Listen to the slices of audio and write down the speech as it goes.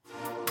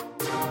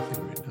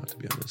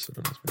be honest.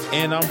 I don't know.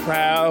 And I'm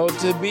proud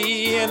to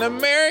be an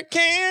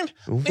American.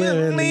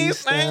 Well, at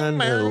least I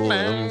know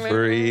I'm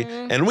free.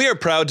 And we are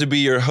proud to be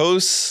your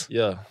hosts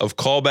of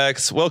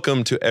Callbacks.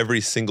 Welcome to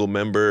every single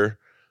member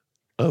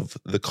of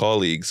the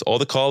colleagues. All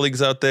the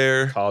colleagues out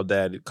there. Call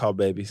daddy, call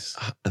babies.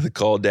 The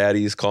call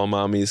daddies, call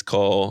mommies,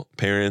 call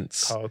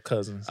parents. Call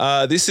cousins.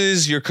 This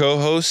is your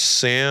co-host,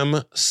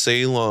 Sam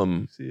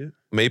Salem. See it?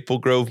 Maple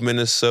Grove,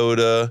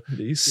 Minnesota.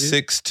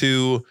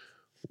 6'2",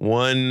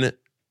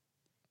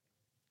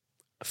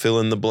 fill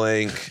in the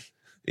blank.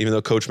 Even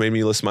though Coach made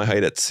me list my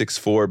height at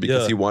 6'4"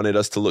 because he wanted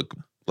us to look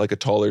like a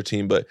taller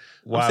team, but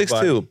I'm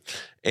 6'2".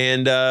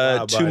 And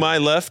to my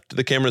left,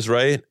 the camera's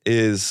right,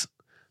 is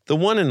the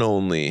one and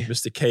only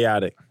Mr.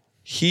 Chaotic.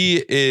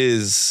 He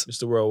is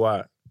Mr.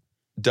 Worldwide.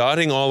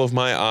 Dotting all of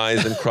my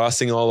I's and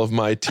crossing all of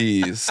my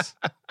T's.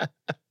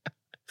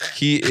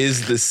 He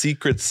is the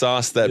secret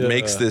sauce that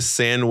makes this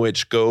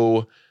sandwich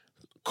go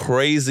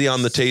crazy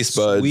on the taste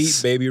buds.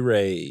 Sweet baby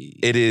Ray.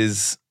 It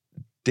is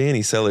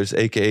Danny Sellers,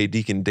 a.k.a.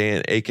 Deacon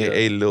Dan,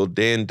 a.k.a. Lil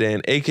Dan,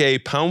 a.k.a.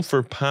 pound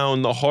for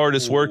pound, the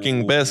hardest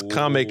working, best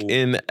comic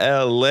in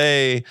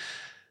L.A.,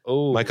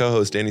 my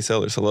co-host, Danny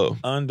Sellers. Hello.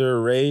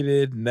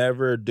 Underrated,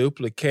 never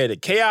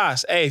duplicated.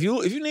 Chaos. Hey, if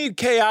you need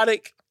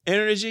chaotic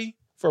energy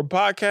for a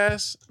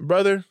podcast,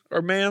 brother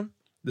or ma'am,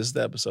 this is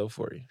the episode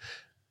for you.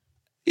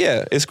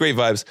 Yeah, it's great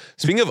vibes.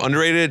 Speaking of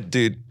underrated,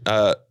 dude,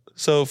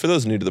 so for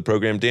those new to the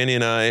program, Danny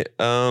and I,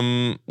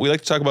 we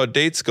like to talk about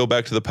dates, go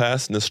back to the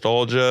past,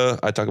 nostalgia.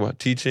 I talk about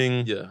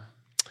teaching. Yeah.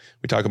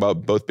 We talk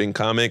about both being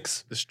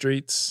comics. The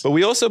streets. But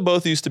we also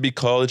both used to be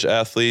college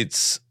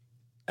athletes.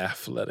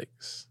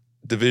 Athletics.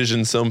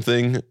 Division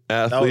something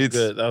athletes.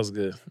 That was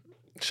good.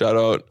 Shout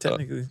out.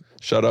 Technically.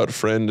 Shout out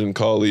friend and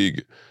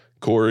colleague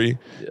Corey.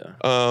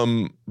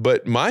 Yeah.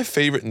 But my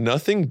favorite,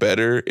 nothing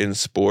better in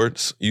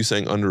sports, you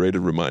saying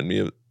underrated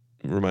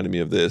reminded me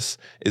of this,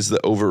 is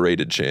the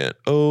overrated chant.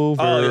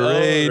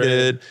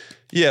 Overrated.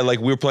 Yeah, like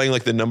we were playing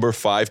like the number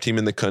 5 team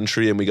in the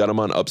country and we got them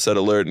on upset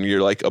alert and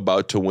you're like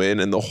about to win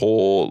and the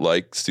whole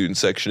like student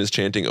section is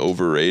chanting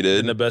overrated.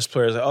 And the best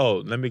player is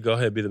like, let me go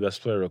ahead and be the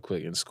best player real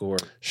quick and score.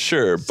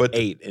 Sure, but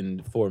 8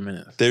 in 4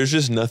 minutes. There's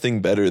just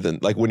nothing better than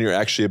like when you're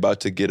actually about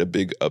to get a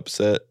big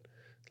upset.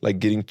 Like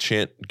getting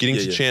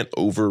to chant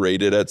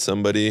overrated at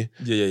somebody.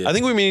 Yeah. I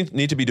think we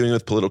need to be doing it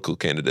with political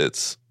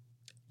candidates.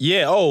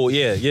 Yeah.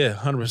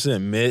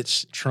 100%.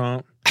 Mitch,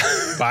 Trump,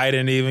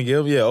 Biden even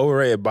give. Yeah,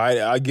 overrated.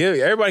 Biden. I give.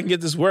 Everybody can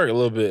get this work a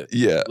little bit.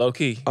 Yeah. Low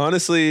key.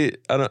 Honestly,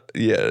 I don't.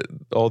 Yeah.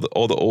 All the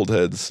old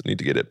heads need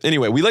to get it.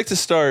 Anyway, we like to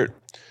start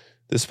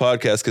this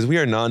podcast because we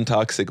are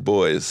non-toxic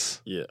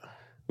boys. Yeah.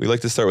 We like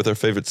to start with our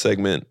favorite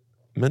segment,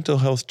 mental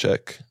health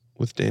check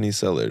with Danny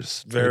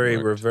Sellers.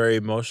 We're very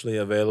emotionally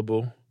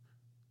available.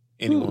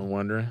 Anyone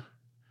wondering?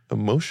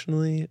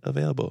 Emotionally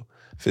available.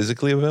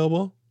 Physically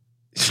available?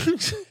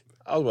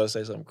 I was about to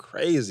say something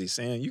crazy,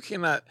 Sam. You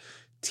cannot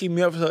tee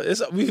me up.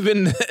 We've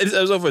been it's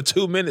over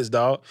 2 minutes,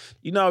 dog.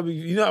 You know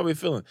how we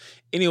feeling.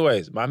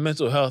 Anyways, my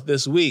mental health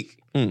this week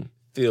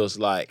feels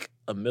like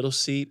a middle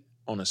seat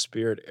on a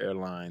Spirit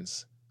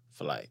Airlines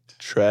flight.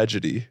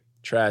 Tragedy.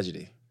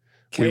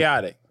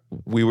 Chaotic.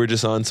 We were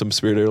just on some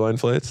Spirit Airline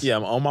flights? Yeah,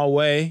 I'm on my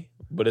way,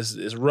 but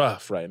it's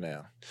rough right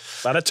now.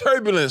 A lot of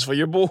turbulence for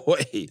your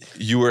boy.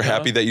 You were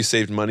happy that you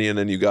saved money and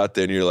then you got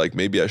there and you're like,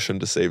 maybe I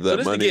shouldn't have saved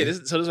that money. So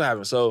this is what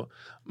happened. So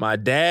my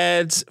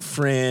dad's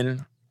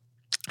friend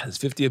has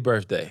 50th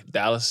birthday,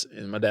 Dallas,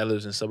 and my dad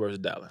lives in the suburbs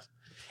of Dallas.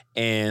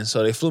 And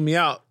so they flew me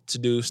out to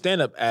do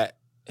stand-up at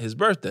his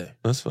birthday.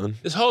 That's fun.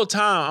 This whole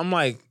time, I'm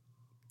like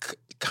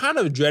kind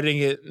of dreading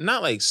it.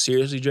 Not like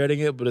seriously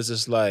dreading it, but it's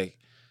just like,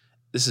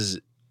 this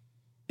is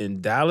in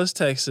Dallas,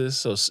 Texas.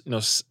 So,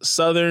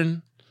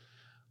 southern,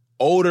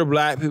 older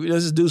black people.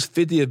 This is dude's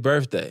 50th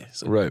birthday.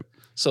 So, right.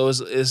 So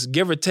it's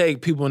give or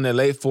take people in their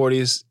late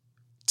 40s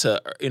to,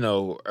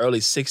 early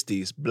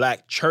 60s,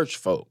 black church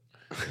folk.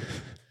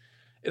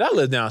 And I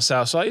live down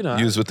south, so,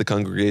 You was with the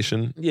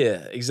congregation?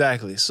 Yeah,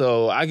 exactly.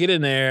 So I get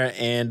in there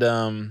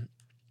and,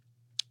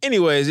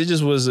 anyways,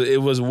 it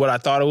was what I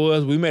thought it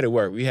was. We made it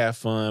work. We had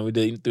fun.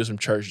 We threw some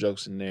church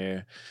jokes in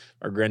there.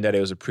 Our granddaddy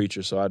was a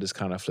preacher, so I just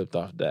kind of flipped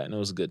off that, and it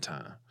was a good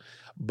time.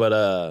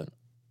 But,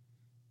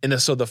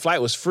 so the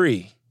flight was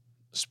free.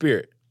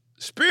 Spirit.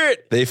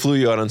 They flew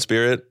you out on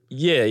Spirit?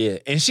 Yeah.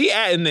 And she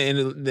asked, and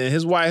then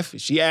his wife,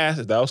 she asked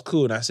if that was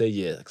cool, and I said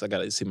yeah, because I got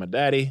to see my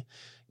daddy.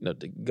 To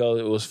go,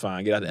 it was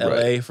fine. Get out to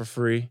LA for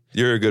free.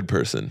 You're a good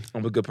person.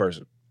 I'm a good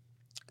person.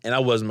 And I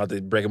wasn't about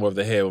to break him over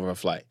the head over a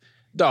flight.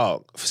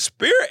 Dog,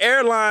 Spirit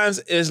Airlines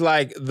is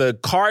like the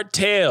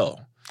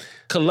cartel,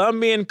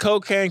 Colombian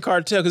cocaine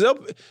cartel.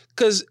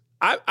 Because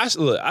I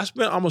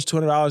spent almost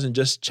 $200 in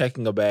just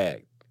checking a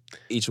bag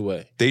each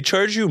way. They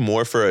charge you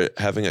more for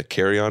having a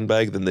carry-on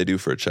bag than they do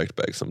for a checked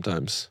bag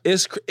sometimes.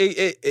 It's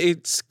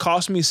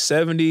cost me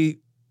 $78,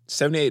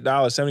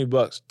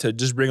 $70 to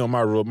just bring on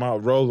my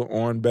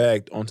roll-on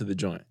bag onto the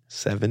joint.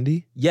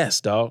 70?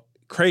 Yes, dog.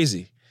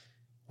 Crazy.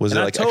 Was it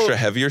like extra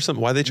heavy or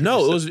something? Why they charge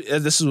No,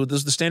 this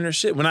was the standard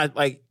shit. Not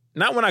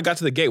when I got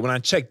to the gate, when I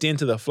checked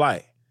into the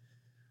flight.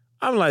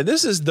 I'm like,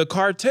 this is the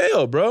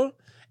cartel, bro.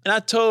 And I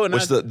told,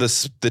 Which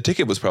the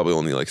ticket was probably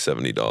only like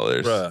 $70.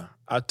 bruh,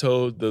 I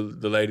told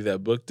the lady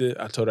that booked it.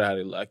 I told her how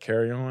to like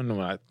carry on. And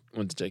when I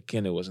went to check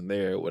in, it wasn't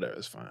there. Whatever,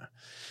 it's fine.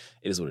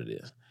 It is what it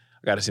is.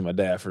 I got to see my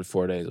dad for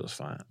 4 days. It was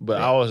fine.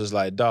 But I was just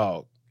like,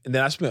 dog. And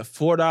then I spent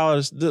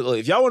 $4. Look,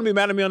 if y'all want to be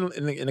mad at me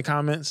in the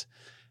comments,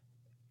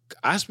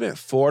 I spent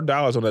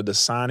 $4 on a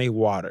Dasani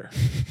water.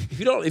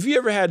 If you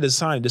ever had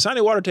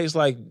Dasani water tastes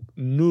like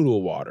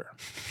noodle water.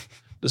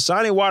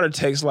 Dasani water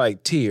tastes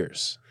like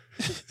tears.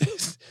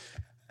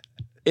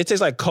 It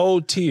tastes like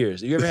cold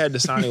tears. If you ever had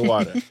Dasani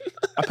water,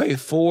 I paid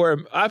four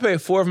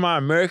of my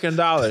American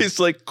dollars. It's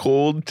like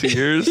cold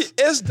tears.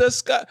 It's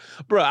disgusting,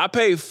 bro. I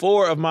paid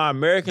 $4 of my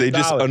American dollars. They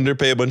just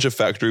underpay a bunch of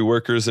factory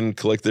workers and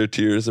collect their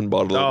tears and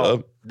bottle it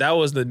up. That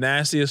was the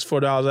nastiest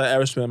 $4 I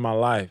ever spent in my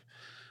life.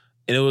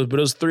 And it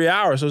was 3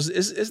 hours. So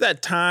it's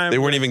that time. They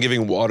weren't even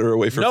giving water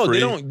away for free.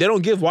 No, they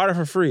don't give water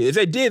for free. If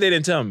they did, they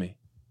didn't tell me.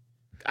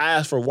 I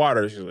asked for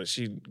water.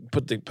 She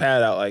put the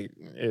pad out like,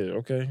 yeah,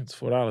 okay, it's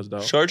 $4,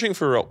 dog. Charging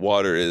for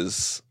water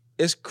is...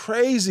 It's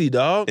crazy,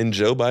 dog. In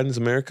Joe Biden's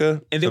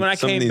America, and then when I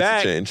came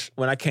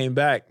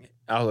back,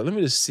 I was like, let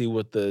me just see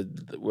what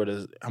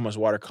how much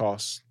water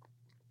costs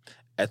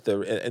in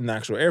the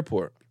actual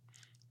airport.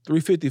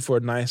 $3.50 for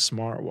a nice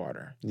smart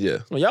water. Yeah.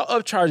 Well, y'all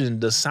upcharging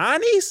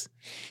Dasani's?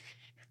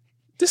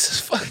 This is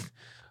fucking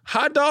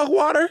hot dog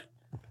water?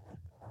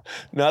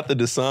 Not the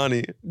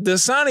Dasani.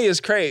 Dasani is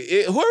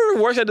crazy.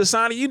 Whoever works at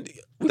Dasani,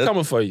 we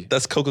coming for you.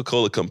 That's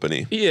Coca-Cola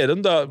Company. Yeah,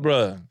 them dog,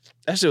 bro.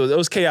 That shit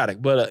was chaotic,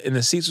 but and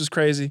the seats was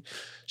crazy.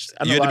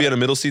 You had to be in a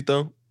middle seat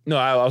though? No,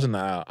 I was in the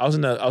aisle. I was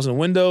in the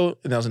window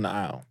and I was in the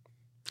aisle.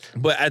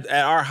 But at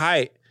our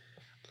height,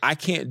 I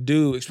can't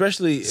do,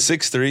 especially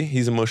 6'3".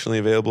 He's emotionally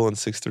available on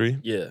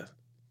 6'3". Yeah,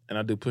 and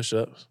I do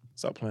push-ups.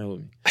 Stop playing with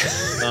me.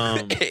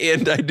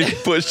 And I do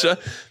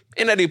push-ups.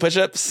 And I do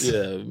push-ups.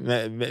 Yeah,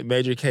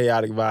 major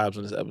chaotic vibes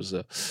on this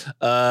episode.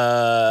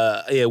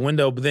 Yeah,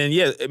 window. But then,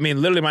 yeah, I mean,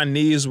 literally my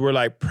knees were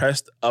like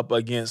pressed up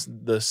against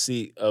the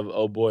seat of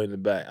old boy in the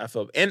back. I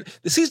felt, and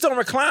the seats don't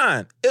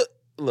recline.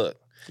 Look.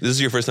 This is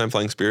your first time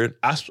flying Spirit?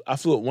 I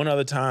flew it one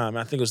other time.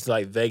 I think it was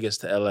like Vegas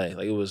to LA.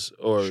 Like it was,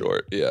 or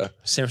short, yeah.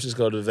 San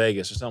Francisco to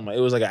Vegas or something. Like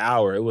it was like an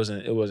hour. It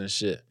wasn't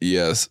shit.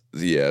 Yes,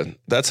 yeah.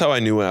 That's how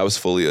I knew when I was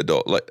fully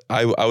adult. Like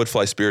I would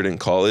fly Spirit in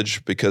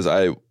college because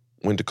I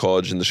went to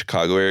college in the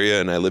Chicago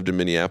area and I lived in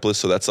Minneapolis.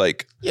 So that's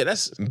like, yeah,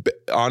 that's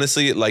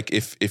honestly, like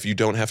if you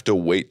don't have to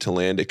wait to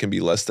land, it can be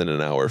less than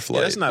an hour flight.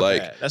 Yeah, that's not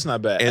bad. That's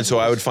not bad. And that's so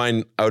I would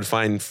find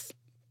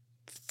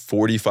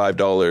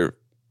 $45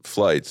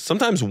 flights.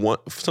 Sometimes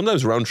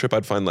round trip,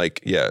 I'd find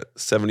like,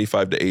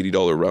 $75 to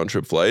 $80 round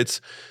trip flights.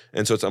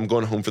 And so I'm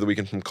going home for the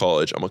weekend from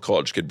college. I'm a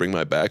college kid, bring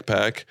my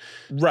backpack.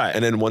 Right.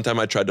 And then one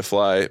time I tried to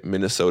fly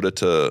Minnesota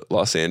to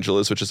Los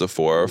Angeles, which is a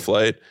 4-hour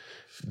flight.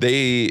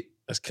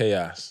 That's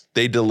chaos.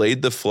 They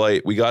delayed the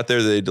flight. We got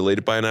there, they delayed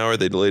it by an hour,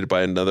 they delayed it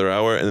by another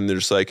hour, and then they're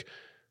just like,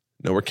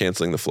 no, we're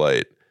canceling the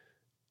flight.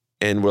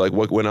 And we're like,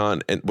 what went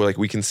on? And we're like,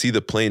 we can see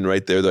the plane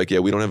right there. They're like, yeah,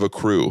 we don't have a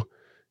crew.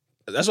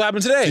 That's what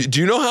happened today.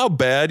 Do you know how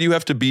bad you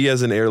have to be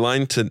as an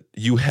airline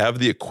you have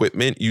the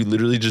equipment, you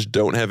literally just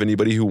don't have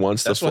anybody who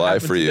wants to fly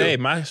for you? Today.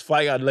 My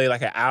flight got delayed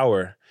like an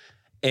hour.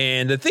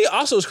 And the thing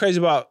also is crazy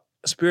about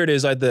Spirit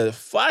is like the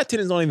flight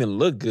attendants don't even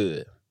look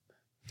good.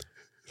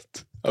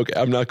 Okay,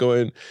 I'm not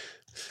going...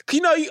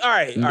 All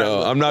right.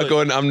 No, I'm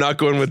not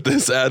going with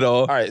this at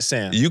all. All right,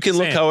 Sam. You can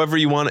look however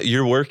you want.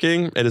 You're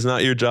working. It is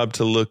not your job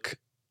to look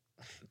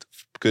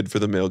good for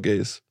the male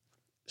gaze.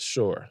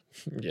 Sure.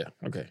 Yeah.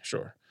 Okay.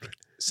 Sure.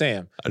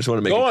 Sam. I just want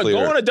to make it clear.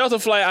 Go on a Delta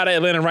flight out of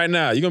Atlanta right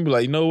now. You're gonna be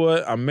like, you know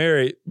what? I'm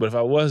married, but if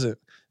I wasn't,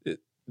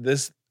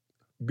 this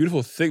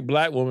beautiful thick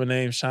black woman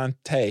named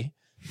Shantae,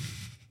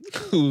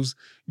 who's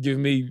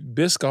giving me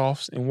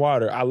Biscoffs and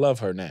water, I love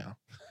her now.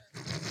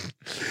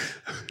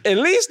 At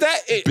least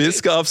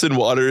Biscoffs and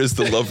water is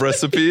the love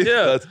recipe.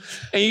 Yeah,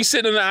 and you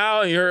sitting in the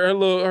aisle and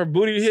her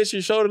booty hits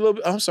your shoulder a little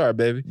bit. I'm sorry,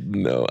 baby.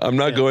 No, I'm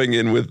not going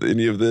in with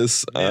any of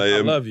this. Man,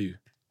 I love you.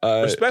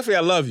 Respectfully,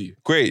 I love you.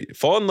 Great.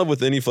 Fall in love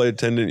with any flight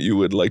attendant you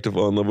would like to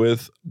fall in love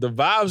with. The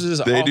vibes is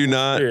they do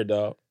not clear,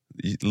 dog.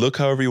 Look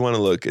however you want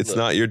to look. It's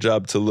not your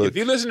job to look. If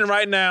you're listening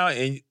right now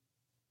and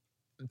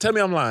tell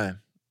me I'm lying,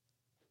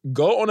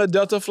 go on a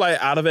Delta flight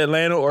out of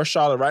Atlanta or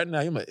Charlotte right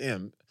now. You're like,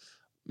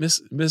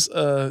 Miss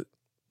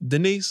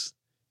Denise,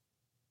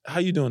 how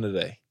you doing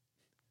today?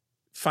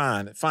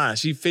 Fine.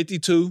 She's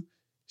 52.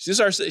 She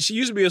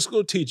used to be a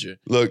school teacher.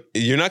 Look,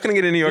 you're not going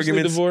to get any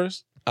arguments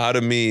divorced out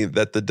of me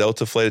that the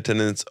Delta flight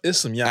attendants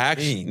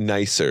act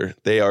nicer.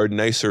 They are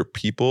nicer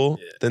people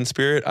than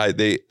Spirit.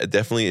 They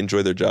definitely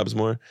enjoy their jobs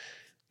more.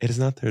 It is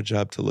not their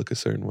job to look a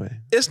certain way.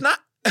 It's not.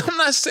 I'm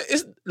not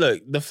saying.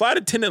 Look, the flight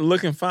attendant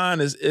looking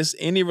fine is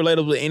any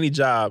relatable to any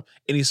job,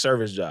 any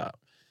service job.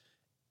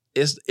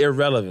 It's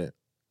irrelevant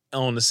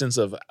on the sense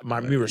of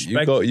me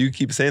respect. You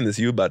keep saying this.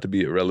 You about to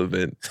be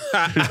irrelevant.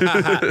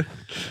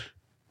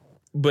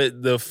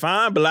 But the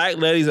fine black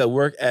ladies that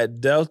work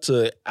at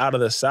Delta out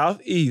of the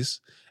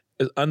Southeast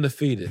is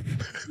undefeated.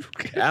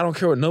 Okay. I don't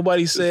care what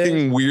nobody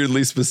says.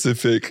 Weirdly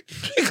specific.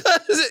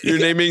 Because You're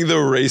naming the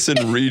race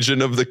and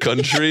region of the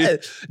country.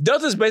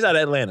 Delta's based out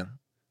of Atlanta.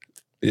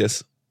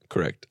 Yes,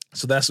 correct.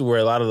 So that's where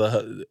a lot of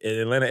the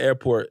Atlanta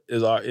airport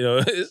is.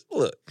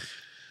 Look,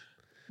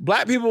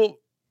 black people.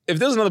 If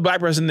there was another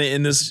black person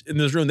in this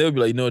room, they would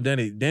be like,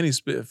 Danny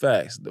spit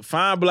facts. The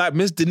fine black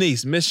Miss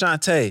Denise, Miss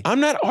Shantae. I'm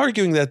not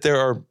arguing that there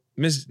are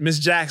Miss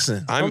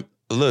Jackson.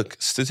 Look,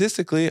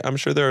 statistically, I'm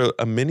sure there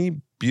are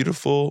many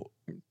beautiful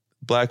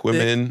black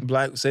women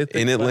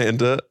in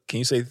Atlanta.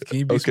 Can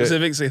you be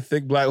specific? Say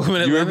thick black women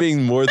in Atlanta? You are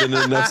being more than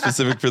enough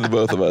specific for the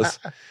both of us.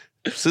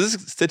 So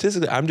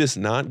statistically, I'm just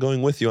not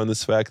going with you on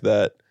this fact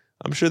that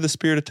I'm sure the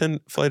Spirit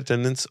flight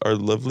attendants are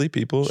lovely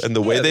people, and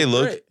the way they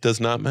look does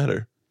not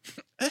matter.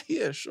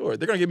 Yeah, sure.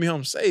 They're going to get me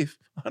home safe,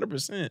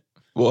 100%.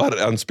 Well,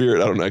 on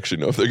Spirit, I don't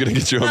actually know if they're going to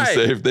get you home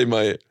safe. They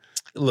might.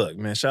 Look,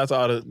 man, shout out to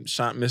all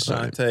the Miss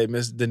Shantae,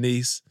 Miss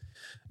Denise,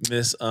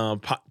 Miss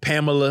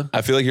Pamela.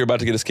 I feel like you're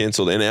about to get us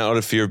canceled. And out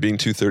of fear of being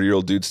two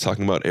 30-year-old dudes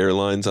talking about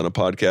airlines on a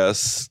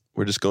podcast,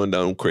 we're just going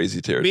down crazy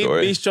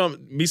territory.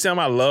 Me saying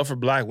my love for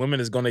black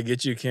women is going to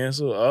get you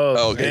canceled.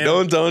 Oh, okay.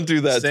 Don't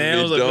do that to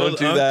me. Don't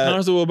do that.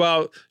 Uncomfortable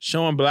about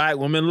showing black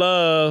women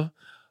love.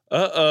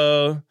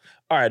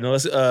 All right, now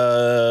let's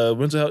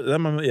mental health.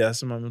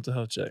 That's my mental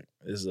health check.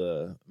 Is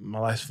my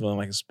life's feeling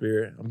like a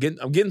spirit. I'm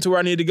getting to where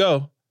I need to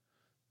go.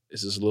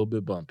 It's just a little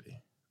bit bumpy.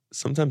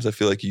 Sometimes I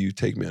feel like you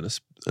take me on a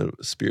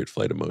spirit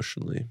flight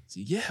emotionally.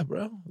 Yeah,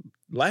 bro.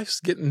 Life's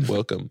getting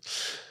welcome.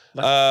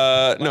 No,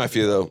 I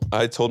feel though.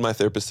 I told my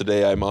therapist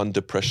today I'm on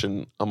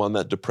depression. I'm on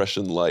that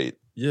depression light.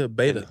 Yeah,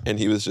 beta. And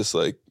he was just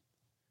like,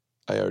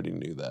 I already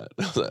knew that.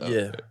 I was like, yeah,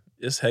 okay.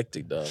 It's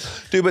hectic, dog.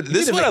 Dude, but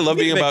this is what I love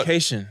being about.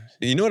 Vacation.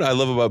 You know what I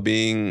love about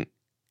being.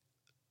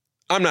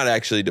 I'm not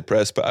actually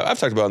depressed, but I've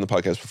talked about it on the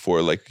podcast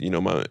before. Like, you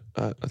know,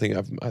 I think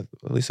I've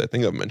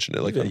mentioned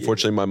it. Like,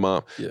 unfortunately, my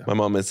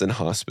mom is in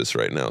hospice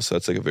right now, so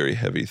that's like a very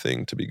heavy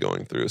thing to be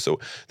going through. So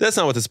that's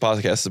not what this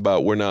podcast is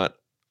about. We're not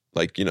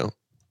like,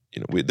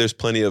 there's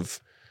plenty of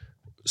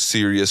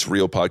serious,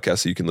 real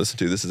podcasts that you can listen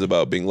to. This is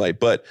about being light,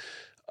 but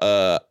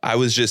I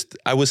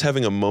was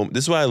having a moment.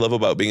 This is what I love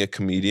about being a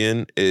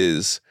comedian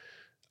is.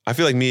 I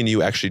feel like me and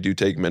you actually do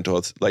take mental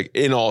health, like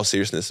in all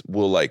seriousness,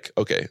 we'll like,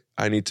 okay,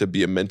 I need to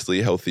be a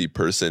mentally healthy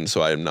person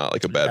so I am not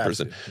like a bad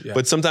person. Yeah.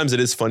 But sometimes it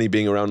is funny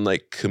being around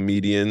like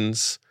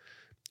comedians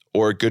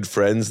or good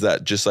friends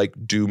that just like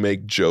do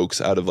make jokes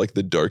out of like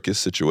the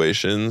darkest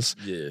situations.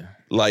 Yeah.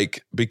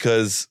 Like,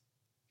 because,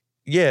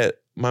 yeah,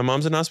 my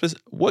mom's in hospice.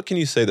 What can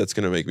you say that's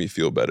going to make me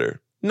feel better?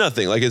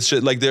 Nothing. Like it's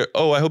shit. Like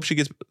I hope she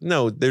gets.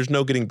 No, there's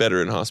no getting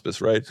better in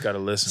hospce, right? Got to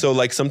listen. So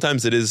like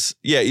sometimes it is,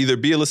 either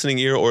be a listening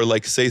ear or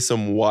like say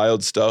some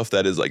wild stuff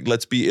that is like,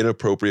 let's be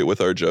inappropriate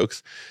with our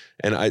jokes.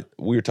 And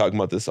we were talking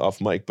about this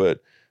off mic, but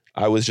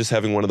I was just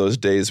having one of those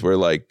days where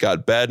like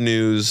got bad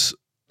news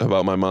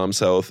about my mom's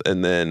health,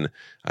 and then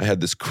I had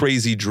this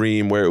crazy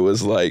dream where it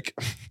was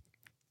like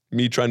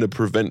me trying to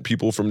prevent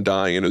people from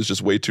dying, and it was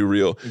just way too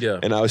real. Yeah.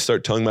 And I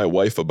start telling my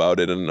wife about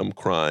it, and I'm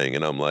crying,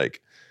 and I'm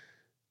like.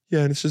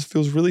 Yeah, and it just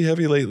feels really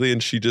heavy lately.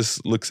 And she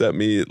just looks at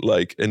me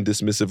like and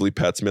dismissively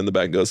pats me on the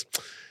back and goes,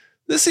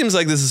 this seems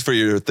like this is for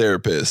your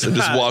therapist, and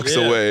just walks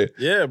away.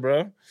 Yeah,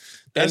 bro.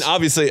 And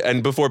obviously,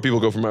 and before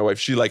people go for my wife,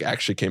 she like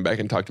actually came back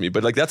and talked to me.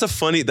 But like that's a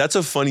funny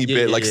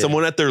bit. Like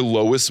someone at their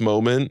lowest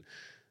moment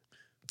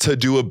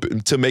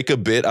to make a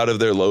bit out of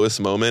their lowest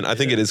moment. I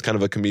think it is kind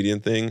of a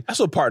comedian thing. That's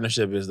what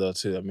partnership is though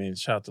too. I mean,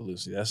 shout out to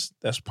Lucy.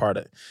 That's part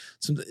of it.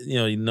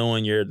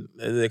 Knowing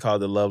they call it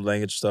the love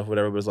language stuff,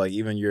 whatever, but it's like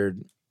even your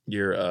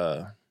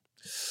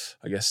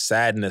I guess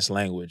sadness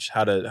language,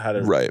 how to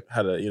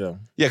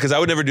because I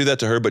would never do that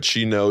to her, but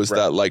she knows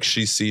that like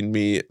she's seen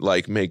me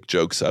like make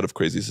jokes out of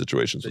crazy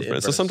situations with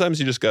friends. So sometimes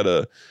you just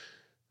gotta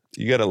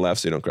laugh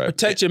so you don't cry.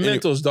 Protect your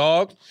mentals,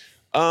 dog.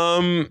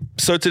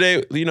 So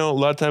today, a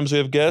lot of times we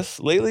have guests.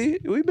 Lately,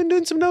 we've been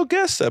doing some no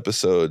guest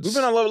episodes. We've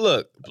been all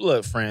over.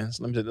 Look, friends.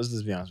 Let's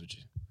just be honest with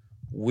you.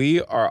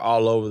 We are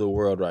all over the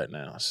world right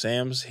now.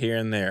 Sam's here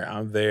and there.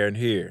 I'm there and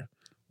here.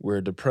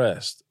 We're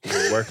depressed.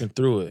 We're working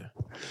through it.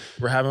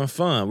 We're having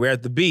fun. We're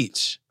at the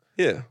beach.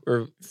 Yeah.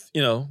 We're,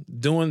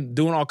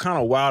 doing all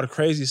kind of wild,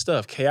 crazy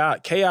stuff.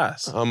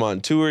 Chaos. I'm on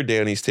tour.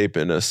 Danny's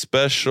taping a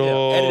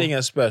special. Yeah,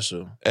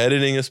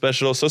 editing a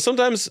special. So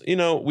sometimes,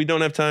 we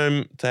don't have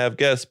time to have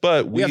guests,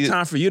 but we have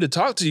time for you to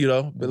talk to you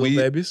though, little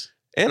babies.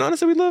 And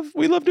honestly,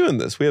 we love doing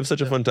this. We have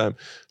such a fun time.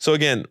 So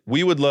again,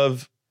 we would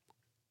love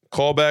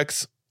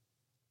callbackspod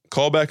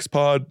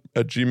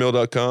at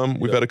gmail.com.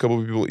 We've had a couple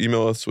of people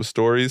email us with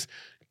stories.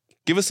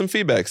 Give us some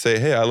feedback. Say,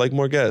 hey, I like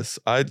more guests.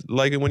 I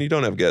like it when you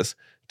don't have guests.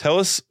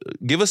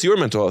 Give us your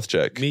mental health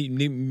check.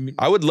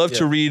 I would love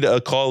to read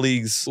a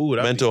colleague's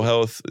mental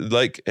health.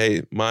 Like,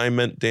 hey,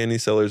 Danny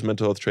Sellers'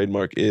 mental health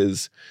trademark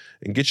is,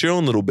 and get your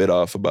own little bit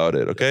off about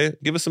it, okay? Yeah.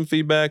 Give us some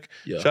feedback.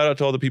 Yeah. Shout out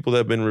to all the people that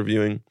have been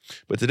reviewing.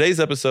 But today's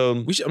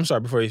episode... we should do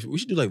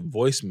like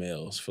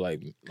voicemails for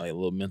like a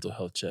little mental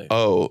health check.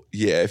 Oh,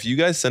 yeah. If you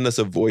guys send us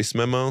a voice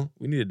memo...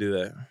 we need to do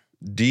that.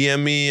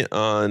 DM me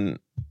on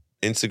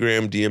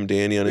Instagram, DM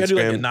Danny on We gotta do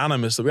like Instagram.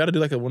 anonymous. So we gotta do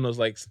like one of those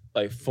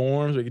like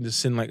forms where you can just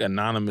send like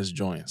anonymous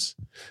joints.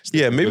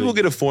 Yeah, maybe we'll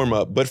get a form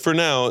up. But for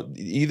now,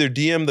 either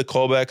DM the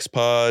Callbacks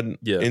Pod,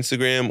 Yeah.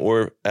 Instagram,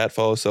 or at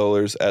Follow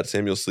Sellers, at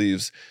Samuel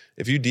Sleeves.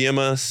 If you DM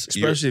us,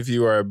 Especially if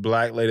you are a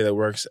black lady that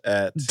works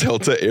at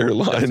Delta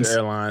Airlines. Delta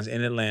Airlines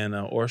in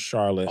Atlanta or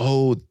Charlotte.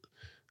 Oh,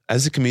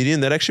 as a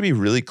comedian, that'd actually be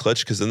really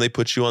clutch because then they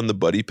put you on the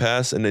buddy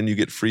pass and then you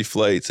get free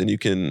flights and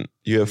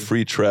you have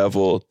free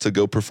travel to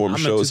go perform I'm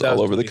in shows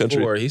all over the country.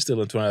 2024. He's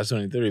still in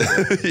 2023.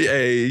 But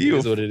Hey, you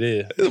that's what it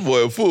is. this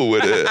boy a fool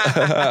with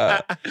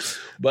it.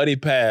 Buddy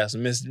Pass,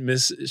 Miss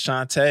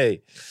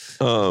Shantae,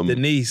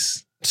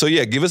 Denise. So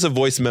yeah, give us a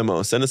voice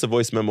memo. Send us a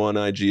voice memo on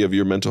IG of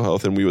your mental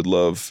health, and we would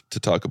love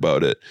to talk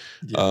about it.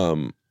 Yeah.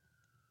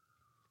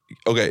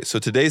 Okay, so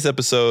today's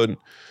episode,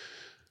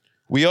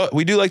 we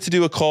do like to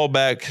do a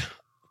callback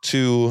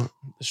to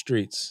The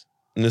streets.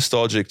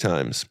 nostalgic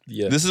times.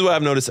 Yeah. This is what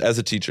I've noticed as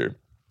a teacher.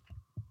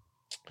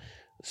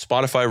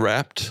 Spotify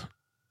Wrapped,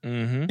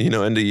 Mm-hmm.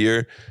 end of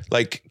year,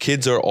 like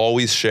kids are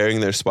always sharing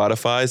their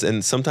Spotifys,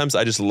 and sometimes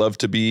I just love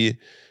to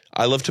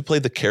play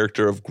the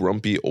character of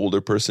grumpy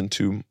older person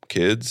to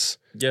kids.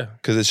 Yeah.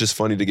 Because it's just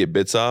funny to get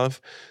bits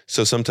off.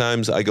 So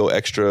sometimes I go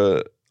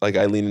extra, like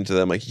I lean into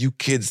them, like, you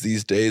kids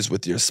these days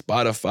with your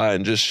Spotify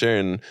and just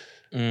sharing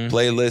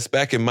playlists.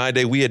 Back in my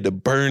day, we had to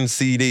burn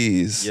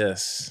CDs.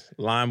 Yes.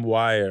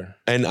 LimeWire.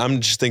 And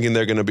I'm just thinking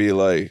they're going to be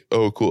like,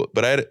 oh, cool.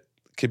 But I had a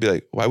kid be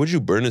like, why would you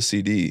burn a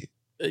CD?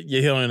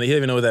 Yeah, he don't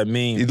even know what that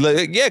means. He'd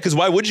like, yeah, because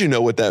why would you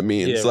know what that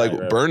means? Yeah, like,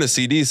 right. burn a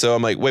CD. So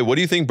I'm like, wait, what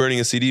do you think burning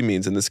a CD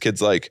means? And this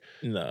kid's like,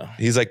 No.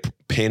 he's like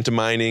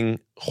pantomiming,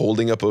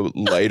 holding up a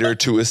lighter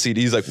to a CD.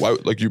 He's like, why?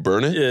 Like, you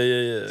burn it?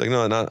 Yeah. It's like,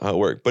 no, not how it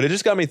worked. But it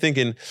just got me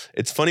thinking,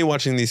 it's funny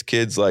watching these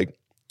kids, like,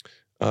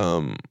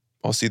 I'll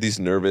see these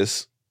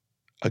nervous,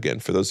 again,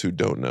 for those who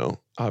don't know,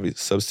 obviously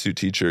substitute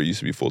teacher, used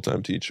to be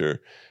full-time teacher.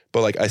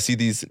 But like, I see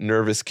these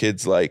nervous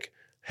kids like,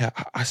 hey,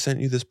 I sent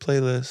you this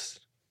playlist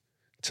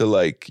to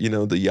like, the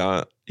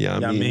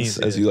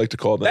Yamins, as you like to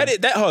call them.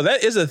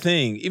 That is a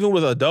thing, even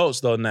with adults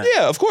though now.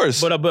 Yeah, of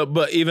course.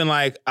 But even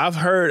like I've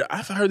heard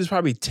this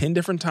probably 10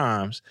 different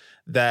times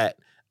that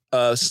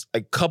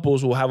like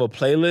couples will have a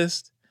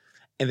playlist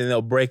and then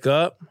they'll break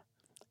up,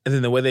 and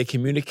then the way they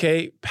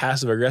communicate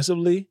passive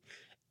aggressively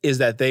is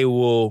that they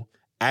will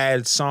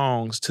add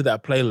songs to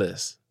that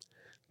playlist.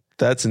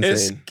 That's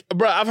insane.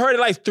 Bro, I've heard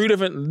it like 3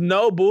 different,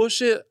 no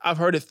bullshit. I've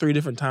heard it 3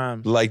 different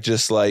times. Like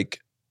just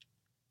like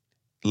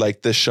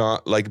the Sean,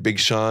 like Big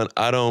Sean,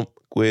 I don't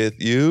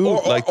with you.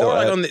 Or like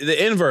on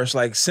the inverse,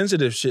 like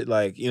sensitive shit,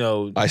 like,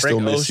 I still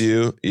miss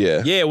you.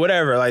 Yeah. Yeah,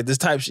 whatever. Like this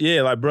type shit.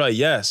 Yeah, like, bro,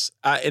 yes.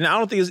 I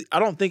don't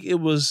think it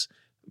was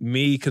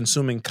me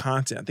consuming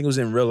content. I think it was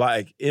in real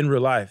life.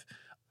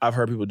 I've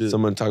heard people do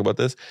Someone talk about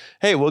this.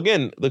 Hey, well,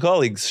 again, the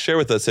colleagues, share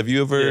with us. Have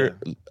you ever?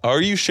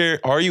 Are you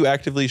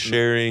actively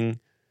sharing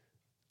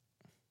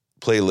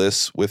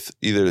playlists with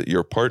either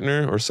your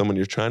partner or someone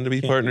you're trying to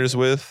be partners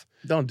with?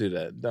 Don't do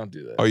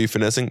that. Are you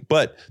finessing?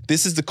 But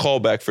this is the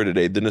callback for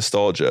today, the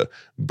nostalgia.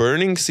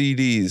 Burning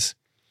CDs.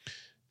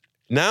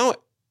 Now,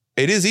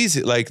 it is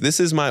easy. Like, this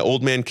is my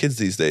old man kids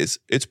these days.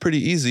 It's pretty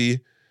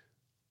easy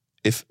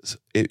if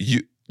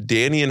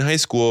Danny in high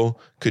school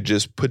could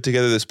just put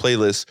together this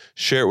playlist,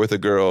 share it with a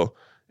girl,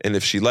 and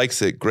if she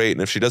likes it, great.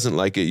 And if she doesn't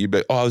like it, you'd be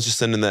like, oh, I was just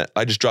sending that.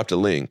 I just dropped a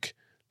link.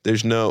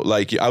 There's no,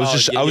 like, I was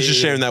just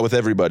sharing that with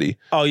everybody.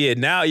 Oh, yeah.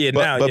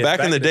 But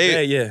back in the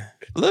day,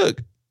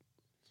 look,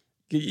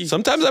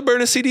 sometimes I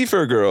burn a CD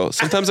for a girl.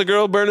 Sometimes a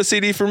girl burn a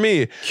CD for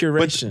me.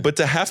 Curation. But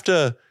to have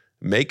to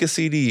make a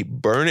CD,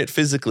 burn it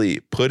physically,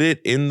 put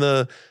it in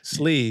the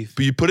sleeve.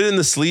 You put it in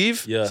the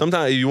sleeve. Yeah.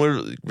 Sometimes you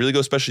want to really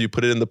go special, you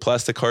put it in the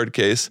plastic hard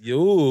case.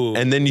 Yo.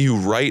 And then you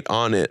write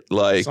on it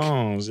like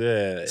songs,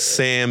 yeah.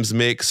 Sam's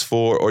mix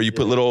for, or you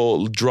put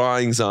little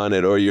drawings on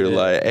it, or you're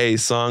like, hey,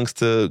 songs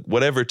to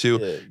whatever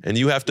to, and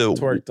you have to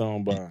twerked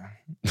on by.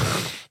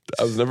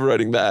 I was never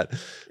writing that.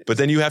 But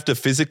then you have to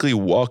physically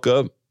walk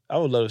up. I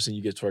would love to see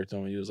you get twerked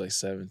on when you was like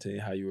 17,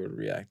 how you would have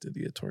reacted to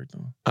get twerked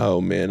on.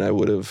 Oh man, I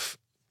would have.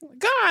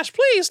 Gosh,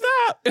 please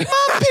stop.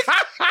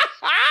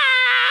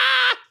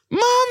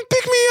 Mom,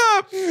 pick me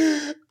up.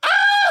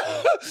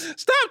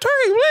 Stop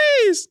twerking,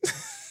 please.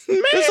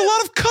 Man. There's a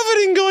lot of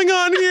coveting going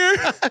on here.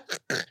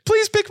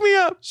 Please pick me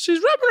up. She's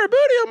rubbing her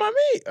booty on my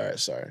meat. All right,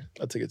 sorry.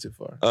 I took it too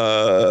far.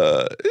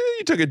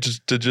 You took it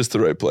to just the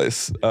right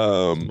place.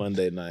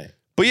 Monday night.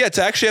 But yeah,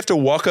 to actually have to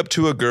walk up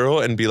to a girl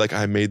and be like,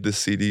 I made this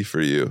CD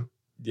for you.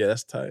 Yeah,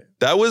 that's tight.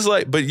 That was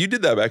like, but you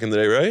did that back in the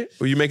day, right?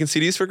 Were you making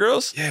CDs for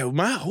girls? Yeah,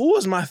 who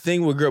was my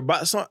thing with girl?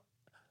 I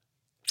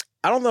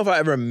don't know if I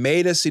ever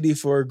made a CD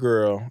for a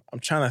girl. I'm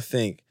trying to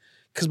think.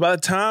 Because by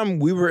the time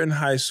we were in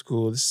high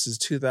school, this is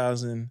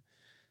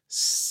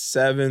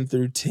 2007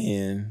 through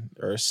 10,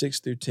 or 6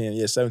 through 10.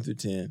 Yeah, 7 through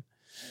 10.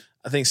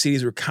 I think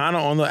CDs were kind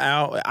of on the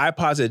out.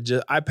 iPads and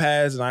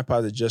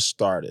iPods had just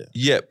started.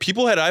 Yeah,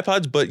 people had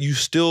iPods, but you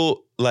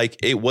still, like,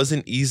 it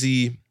wasn't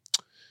easy.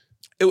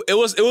 It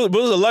was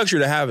a luxury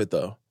to have it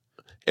though.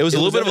 It was a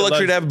little bit of a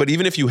luxury to have, but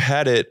even if you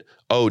had it,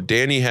 oh,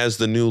 Danny has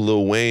the new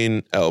Lil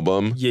Wayne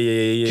album.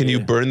 Yeah. Can you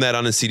burn that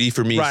on a CD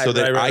for me so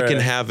that I can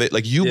have it?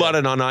 Like you bought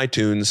it on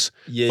iTunes,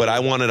 but I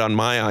want it on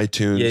my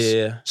iTunes.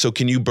 Yeah. So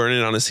can you burn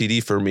it on a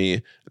CD for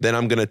me? Then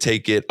I'm going to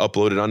take it,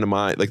 upload it onto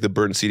my, like the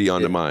burnt CD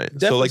onto mine.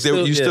 Definitely so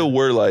like you still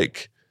were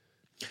like.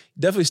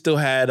 Definitely still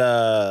had,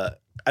 I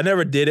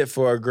never did it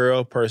for a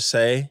girl per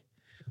se,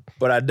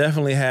 but I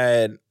definitely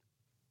had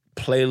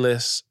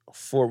playlists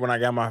for when I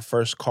got my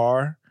first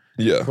car.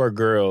 Yeah. For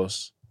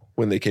girls.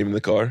 When they came in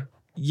the car?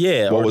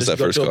 Yeah. What was that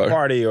first car? A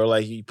party or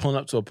like you pulling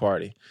up to a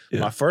party. Yeah.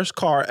 My first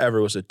car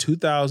ever was a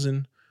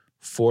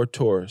 2004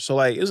 Taurus. So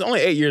like it was only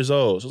 8 years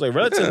old. So it was like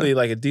relatively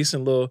like a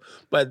decent little,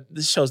 but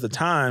this shows the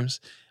times.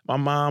 My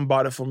mom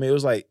bought it for me. It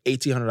was like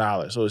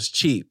 $1,800. So it was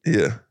cheap.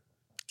 Yeah.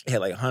 It had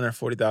like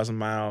 140,000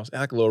 miles. It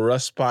had like a little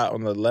rust spot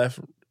on the left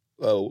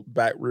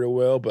back rear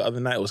wheel, but other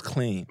than that, it was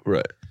clean.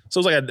 Right. So it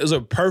was like it was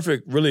a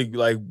perfect, really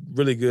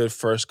good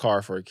first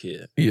car for a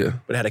kid. Yeah.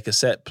 But it had a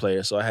cassette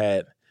player, so I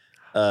had,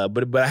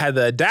 but I had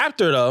the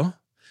adapter though,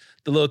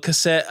 the little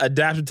cassette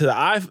adapter to the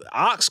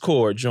aux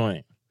cord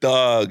joint.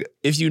 Dog.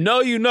 If you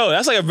know, you know.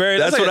 That's like a very.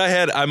 That's like what I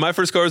had. My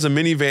first car was a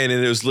minivan,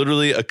 and it was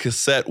literally a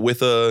cassette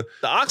with a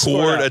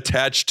cord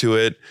attached to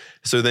it.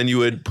 So then you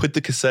would put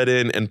the cassette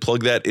in and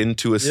plug that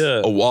into a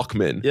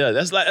Walkman. Yeah,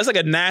 that's like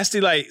a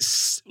nasty like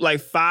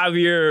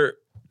 5-year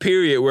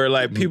period where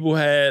like people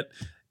had.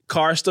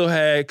 Cars still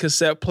had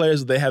cassette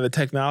players. They had the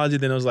technology.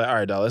 Then it was like, all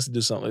right, dog, let's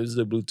do something. Let's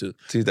do Bluetooth.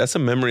 Dude, that's a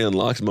memory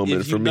unlocked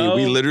moment for me.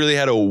 We literally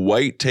had a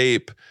white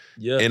tape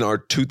in our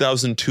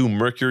 2002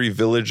 Mercury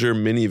Villager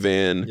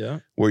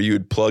minivan where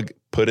you'd put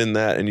in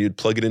that and you'd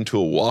plug it into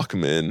a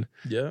Walkman.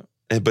 Yeah.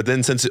 But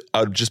then since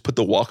I'd just put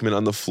the Walkman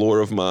on the floor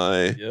of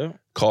my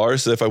car,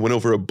 so if I went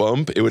over a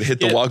bump, it would hit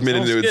the Walkman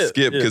and it would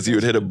skip because you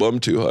would hit a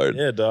bump too hard.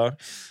 Yeah, dog.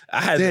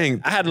 I had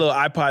a little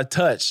iPod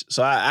Touch,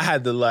 so I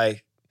had to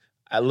like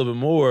a little bit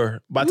more.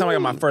 By the time I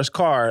got my first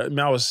car, I mean,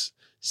 I was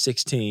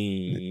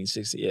 16.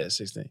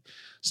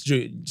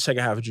 Second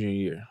half of junior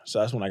year. So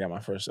that's when I got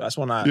my first. That's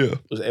when I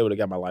was able to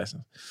get my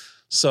license.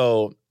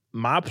 So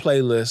my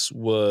playlist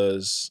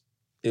was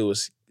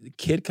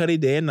Kid Cudi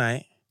Day and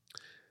Night.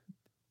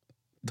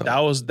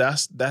 That was the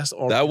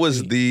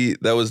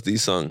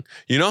song.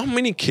 You know how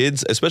many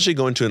kids, especially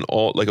going to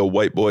a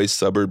white boy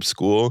suburb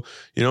school,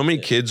 you know how many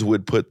kids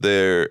would put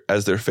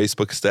as their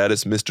Facebook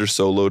status Mr.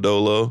 Solo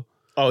Dolo?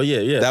 Oh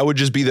yeah. That would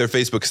just be their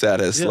Facebook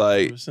status.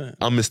 Like 100%.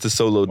 I'm Mr.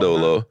 Solo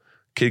Dolo.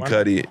 Kid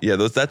Cudi. Yeah,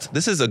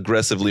 this is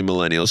aggressively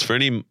millennials. For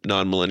any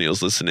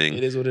non-millennials listening,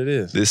 it is what it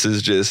is. This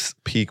is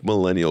just peak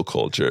millennial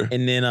culture.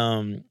 And then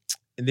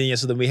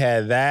so then we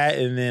had that,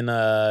 and then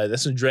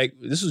this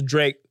was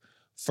Drake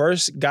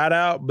first got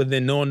out, but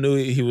then no one knew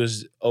he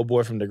was old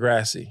boy from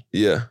Degrassi.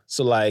 Yeah.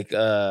 So like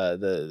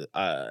the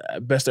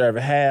Best I Ever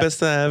Had.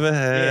 Best I Ever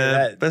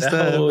Had.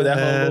 That whole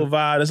little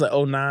vibe. It's like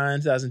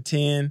 2009,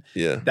 2010.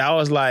 Yeah. That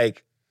was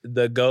like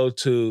the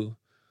go-to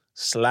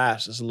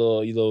slaps. It's a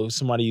little,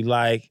 somebody you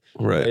like.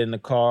 Right. In the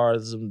car.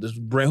 This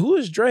brand. Who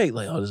is Drake?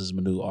 Like, oh, this is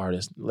my new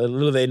artist.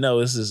 Little they know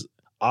this is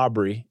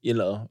Aubrey,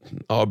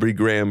 Aubrey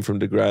Graham from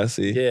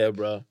Degrassi. Yeah,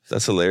 bro.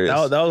 That's hilarious.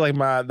 That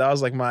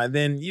was like my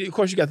then of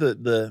course you got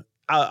the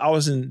I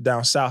was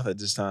down south at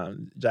this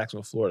time,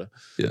 Jacksonville, Florida.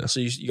 Yeah. So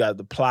you got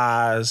the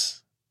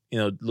Plies,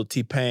 little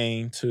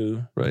T-Pain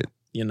too. Right.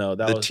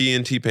 The T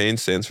in T-Pain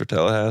stands for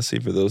Tallahassee,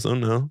 for those who don't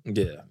know.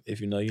 Yeah,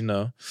 if you know, you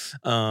know.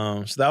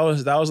 So that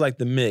was like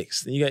the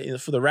mix. Then you got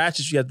for the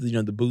ratchets, you got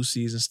the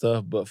Boosies and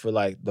stuff. But for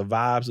like the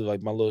vibes of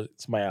like my little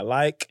somebody I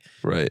like,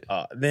 right?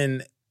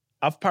 Then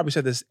I've probably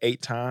said this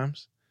 8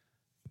 times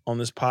on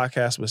this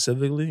podcast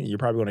specifically, and you're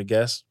probably going to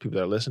guess people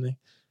that are listening.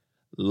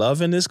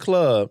 Love in This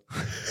Club.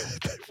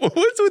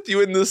 What's with you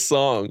in this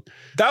song?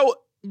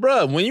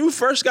 Bruh, when you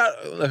first got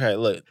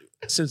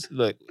it's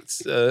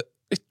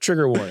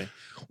trigger warning.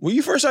 When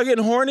you first started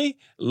getting horny,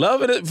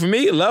 Love in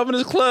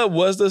This Club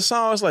was the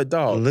song. It's like,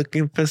 dog.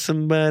 Looking for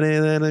somebody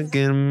that'll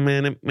get a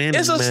minute.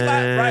 It's a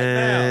slap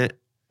right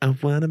now.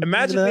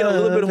 Imagine being a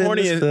little bit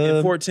horny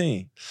in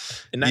 14.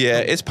 Yeah,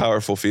 it's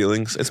powerful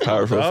feelings. It's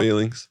powerful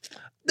feelings.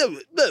 No,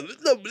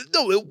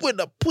 when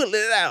I pull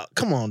it out.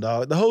 Come on,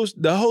 dog.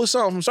 The whole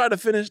song from start to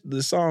finish,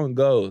 the song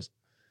goes.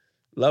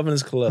 Love in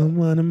This Club. I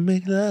wanna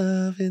make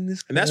love in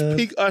this club. And that's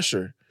peak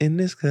Usher. In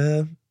this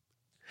club.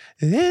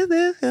 He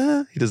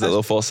does that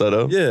little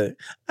falsetto. Yeah.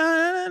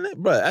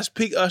 Bro, that's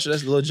peak Usher.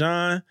 That's Lil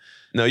Jon.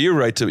 No, you're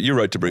right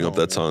to bring up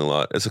that song a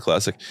lot. It's a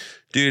classic.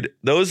 Dude,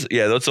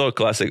 that's all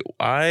classic.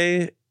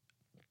 I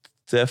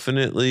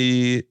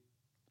definitely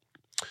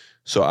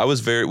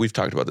we've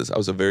talked about this. I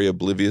was a very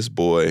oblivious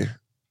boy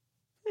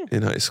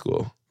in high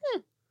school.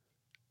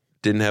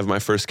 Didn't have my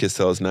first kiss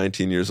till I was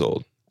 19 years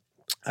old.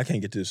 I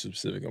can't get too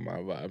specific on my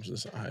vibes in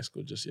high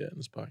school just yet in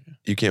this podcast.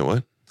 You can't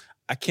what?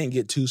 I can't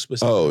get too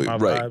specific on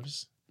my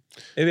vibes.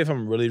 Maybe if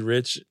I'm really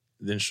rich,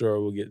 then sure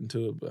we'll get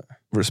into it. But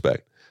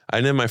respect. I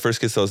didn't have my first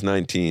kiss till I was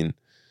 19.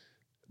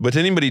 But to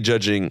anybody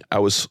judging, I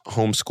was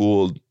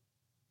homeschooled.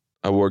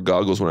 I wore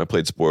goggles when I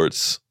played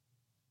sports.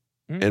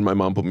 and my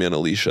mom put me on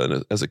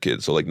Alicia as a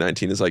kid. So like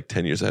 19 is like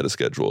 10 years ahead of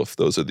schedule. If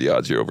those are the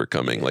odds you're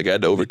overcoming, like I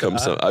had to overcome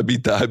some. I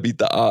beat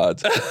the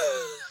odds.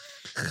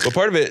 But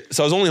part of it,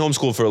 so I was only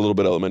homeschooled for a little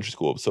bit of elementary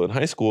school. So in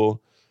high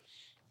school,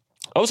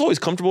 I was always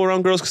comfortable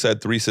around girls because I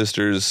had 3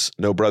 sisters,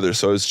 no brothers.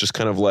 So it was just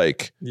kind of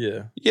like,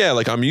 yeah,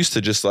 like I'm used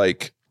to just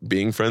like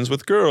being friends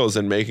with girls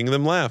and making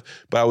them laugh.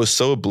 But I was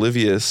so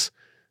oblivious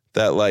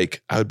that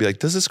like I would be like,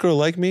 does this girl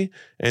like me?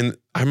 And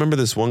I remember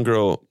this one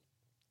girl,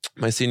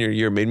 my senior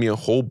year, made me a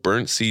whole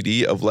burnt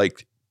CD of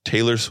like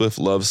Taylor Swift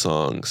love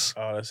songs.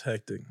 Oh, that's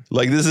hectic.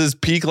 Like this is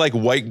peak like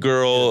white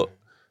girl.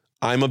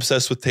 I'm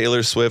obsessed with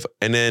Taylor Swift.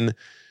 And then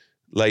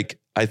like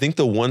I think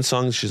the one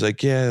song she's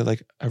like, yeah,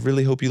 like I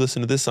really hope you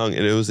listen to this song.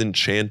 And it was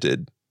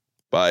Enchanted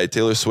by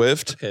Taylor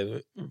Swift.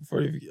 Okay,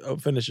 before you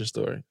finish your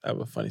story, I have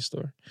a funny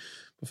story.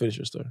 But finish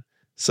your story.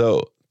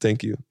 So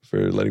thank you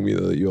for letting me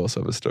know that you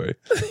also have a story.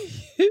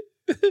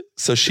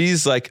 So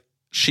she's like,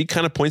 she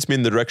kind of points me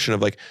in the direction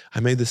of like, I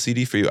made the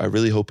CD for you. I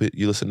really hope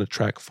you listen to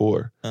track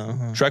 4.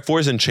 Track 4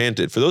 is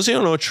Enchanted. For those of you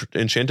who don't know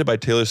Enchanted by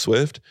Taylor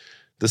Swift,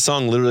 the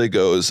song literally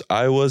goes,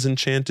 I was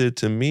enchanted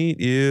to meet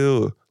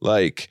you.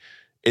 Like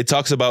it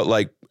talks about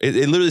like,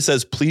 it literally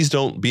says, please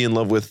don't be in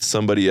love with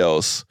somebody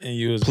else.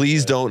 And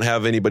please don't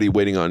have anybody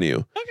waiting on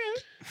you.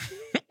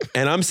 Okay.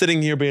 And I'm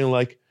sitting here being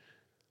like,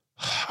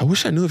 I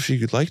wish I knew if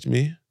she liked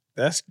me.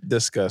 That's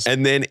disgusting.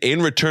 And then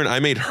in return, I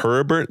made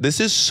her a burnt. This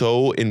is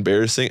so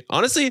embarrassing.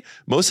 Honestly,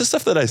 most of the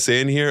stuff that I say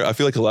in here, I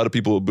feel like a lot of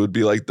people would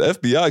be like, the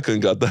FBI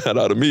couldn't got that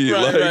out of me.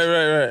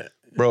 Right.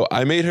 Bro,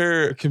 I made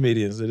her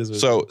comedians. It is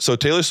so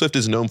Taylor Swift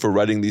is known for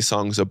writing these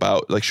songs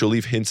about, like she'll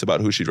leave hints about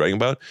who she's writing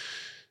about.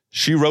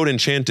 She wrote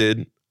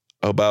Enchanted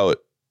about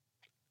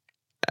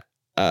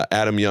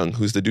Adam Young,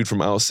 who's the dude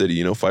from Owl City,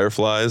 you know,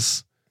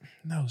 Fireflies.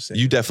 No,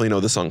 you definitely know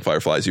the song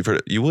Fireflies. You've heard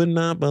it. You would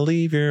not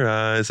believe your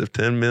eyes if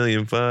 10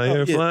 million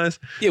fireflies.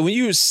 Yeah, when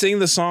you sing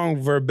the song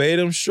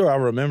verbatim, sure, I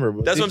remember.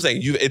 But that's what I'm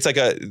saying. It's like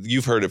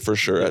you've heard it for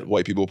sure at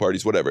white people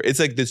parties, whatever. It's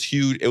like this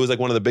huge, it was like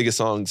one of the biggest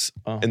songs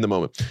in the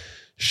moment.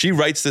 She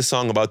writes this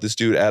song about this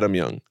dude, Adam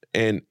Young.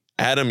 And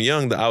Adam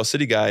Young, the Owl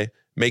City guy,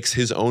 makes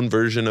his own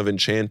version of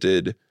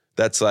Enchanted.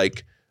 That's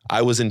like,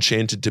 I was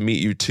enchanted to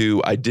meet you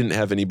too. I didn't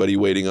have anybody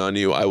waiting on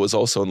you. I was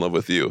also in love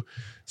with you.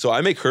 So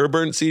I make her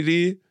burnt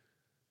CD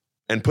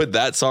and put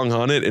that song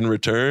on it in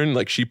return.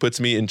 Like she puts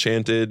me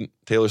Enchanted,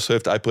 Taylor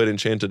Swift. I put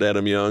Enchanted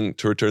Adam Young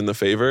to return the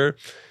favor.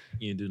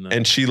 You do not.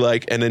 And she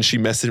and then she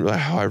messaged me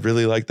like, oh, I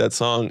really like that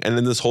song. And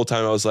then this whole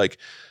time I was like,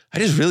 I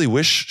just really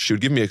wish she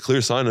would give me a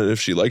clear sign on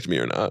if she liked me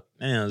or not.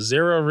 Man,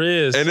 zero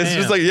riz. And it's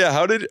just like,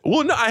 yeah,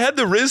 no, I had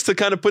the riz to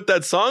kind of put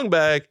that song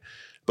back,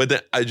 but then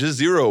I just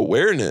zero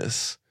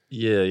awareness.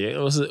 Yeah.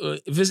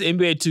 If it's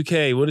NBA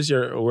 2K, what is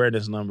your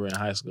awareness number in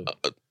high school?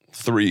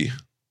 3.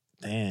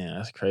 Damn,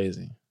 that's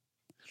crazy.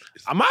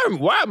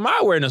 My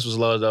awareness was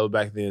low though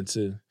back then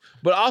too.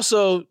 But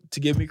also, to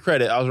give me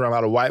credit, I was around a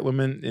lot of white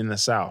women in the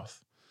South.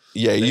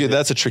 Yeah,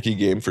 that's a tricky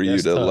game for you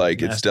to tough.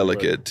 Like. It's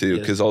delicate too,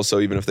 because also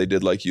even if they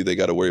did like you, they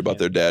got to worry about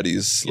their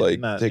daddies. Like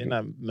they're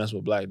not messing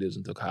with black dudes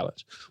until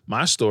college.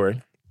 My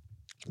story.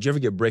 Did you ever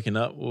get breaking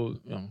up? Well,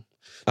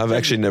 I've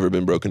actually never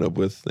been broken up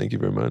with. Thank you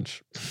very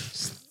much.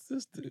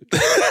 This dude.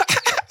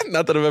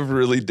 Not that I've ever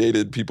really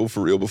dated people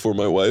for real before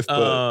my wife.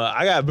 But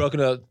I got broken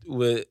up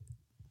with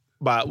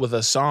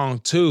a song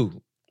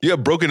too. You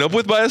got broken up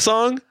with by a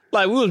song?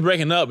 Like we was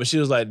breaking up, but she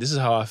was like, "This is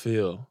how I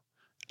feel."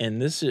 And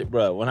this shit,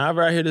 bro,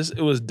 whenever I hear this, it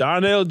was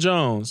Darnell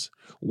Jones,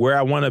 Where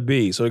I Want to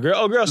Be. So the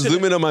girl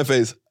zoom in on my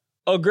face.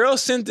 A girl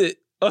sent it.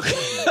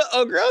 Okay.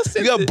 A girl sent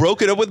it. You got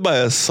broken up with by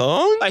a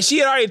song? Like she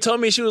had already told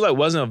me she was like,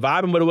 wasn't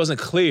vibing, but it wasn't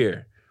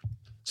clear.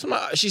 So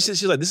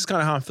she's like, this is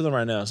kind of how I'm feeling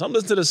right now. So I'm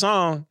listening to the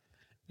song.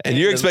 And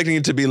you're expecting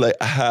it to be like,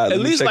 at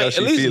least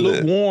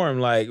lukewarm,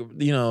 like,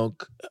 you know,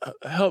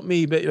 help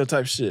me,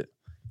 type shit.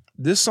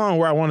 This song,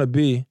 Where I Want to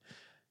Be,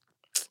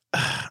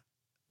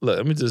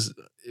 look,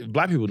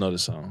 black people know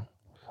this song.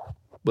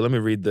 But let me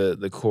read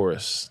the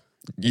chorus.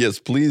 Yes,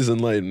 please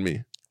enlighten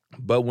me.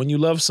 But when you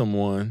love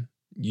someone,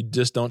 you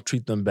just don't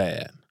treat them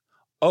bad.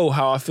 Oh,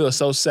 how I feel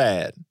so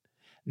sad.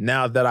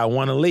 Now that I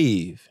want to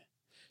leave.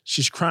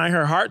 She's crying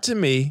her heart to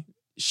me.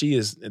 She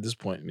is, at this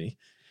point, me.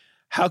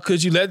 How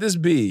could you let this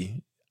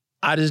be?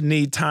 I just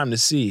need time to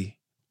see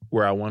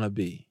where I want to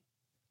be.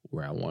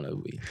 Where I want to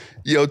be.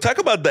 Yo, talk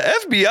about the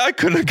FBI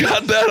could have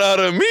got that out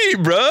of me,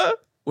 bruh.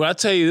 Well, I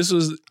tell you,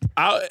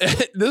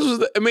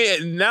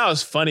 now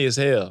it's funny as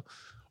hell.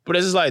 But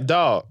it's just like,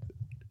 dog.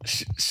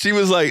 She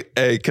was like,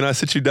 hey, can I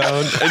sit you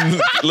down? And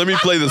let me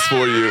play this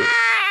for you.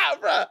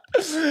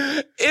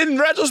 In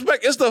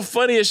retrospect, it's the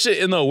funniest shit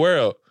in the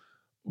world.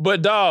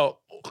 But dog,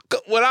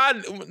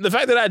 the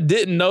fact that I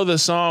didn't know the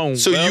song.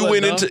 So you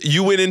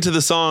went into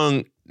the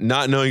song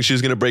not knowing she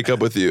was gonna break up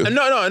with you.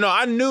 No.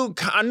 I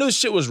knew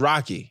shit was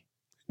rocky.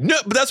 No,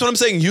 but that's what I'm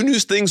saying. You knew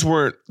things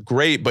weren't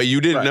great, but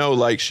you didn't know.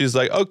 Like she's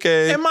like,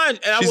 okay,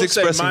 she's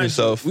expressing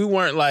herself. We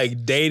weren't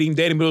like dating,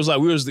 but it was like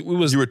we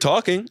was. You were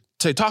talking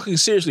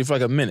seriously for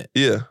like a minute.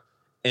 Yeah.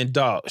 And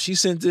dog, she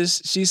sent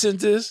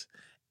this,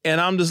 and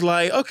I'm just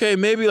like, okay,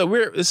 maybe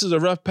like this is a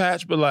rough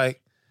patch, but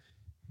like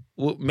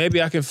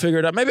maybe I can figure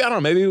it out. Maybe I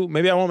don't know.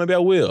 Maybe I won't. Maybe I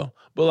will.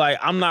 But like,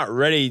 I'm not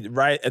ready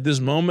right at this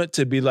moment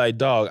to be like,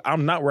 dog,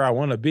 I'm not where I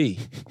want to be,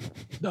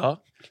 dog.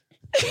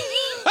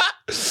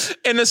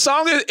 And the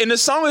song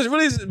is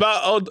really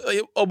about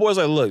old boys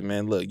like, look,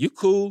 man, look, you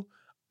cool.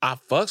 I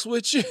fucks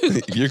with you.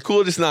 You're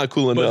cool, just not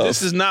cool enough. But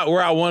this is not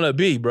where I want to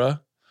be, bro.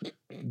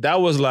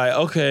 That was like,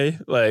 okay,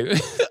 like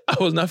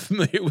I was not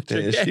familiar with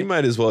your game. She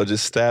might as well have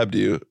just stabbed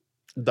you.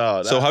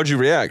 Dog. So how'd you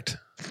react?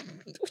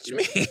 What you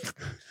mean?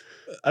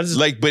 I just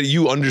Like, but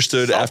you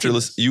understood after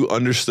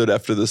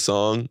the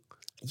song.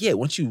 Yeah,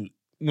 once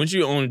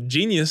you own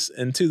Genius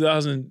in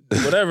 2000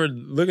 whatever,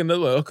 looking at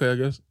like, okay, I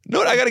guess. You know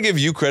what I got to give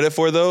you credit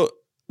for though?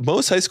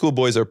 Most high school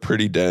boys are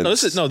pretty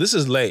dense. This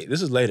is late.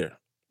 This is later.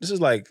 This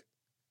is like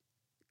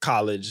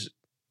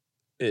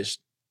college-ish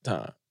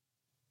time.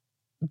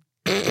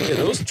 Yeah,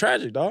 it was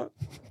tragic, dog.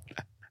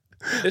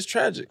 It's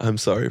tragic. I'm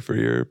sorry for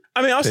your.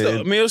 I mean, I'm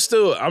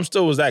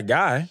still was that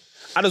guy.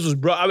 I just was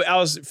broke. I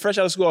was fresh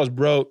out of school. I was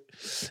broke.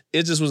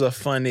 It just was a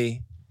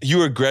funny. You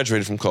were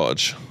graduated from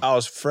college. I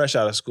was fresh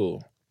out of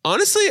school.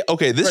 Honestly,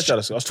 okay, Fresh out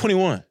of school. I was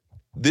 21.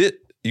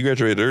 You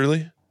graduated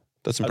early?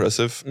 That's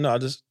impressive. I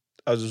was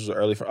just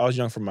early. I was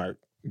young for my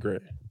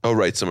grade. Oh,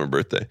 right, summer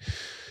birthday.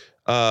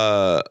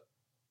 That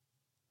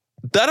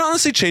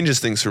honestly changes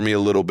things for me a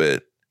little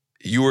bit.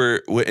 You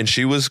were, and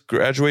she was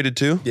graduated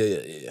too?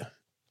 Yeah.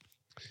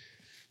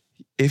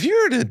 If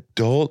you're an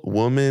adult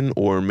woman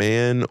or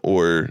man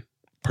or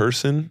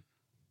person,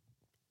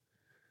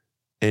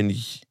 and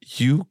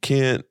you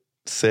can't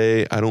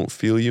say, I don't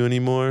feel you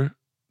anymore,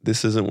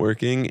 this isn't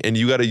working, and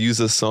you got to use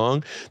a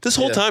song. This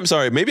whole time,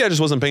 sorry, maybe I just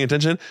wasn't paying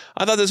attention.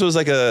 I thought this was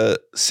like a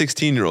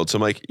 16-year-old. So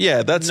I'm like,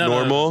 yeah, that's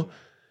normal. No.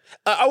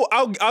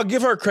 I'll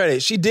give her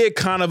credit. She did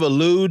kind of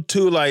allude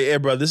to like, hey,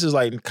 bro, this is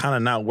like kind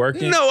of not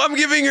working. No, I'm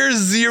giving her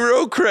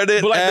zero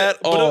credit at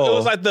all. But it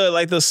was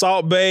like the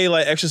Salt Bay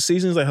like extra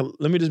seasons. Like,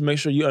 let me just make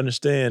sure you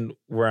understand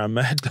where I'm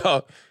at,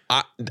 dog.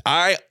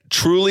 I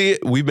truly,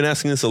 we've been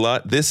asking this a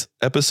lot. This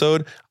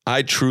episode,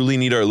 I truly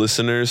need our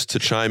listeners to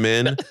chime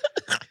in.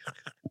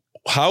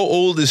 How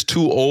old is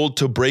too old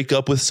to break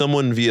up with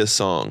someone via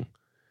song?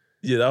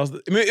 Yeah,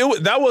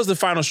 that was the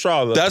final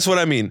straw, though. That's what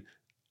I mean.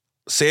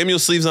 Samuel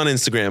Sleeves on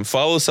Instagram.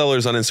 Follow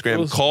Sellers on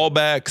Instagram.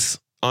 Callbacks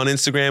on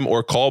Instagram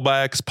or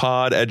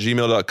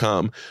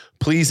callbackspod@gmail.com.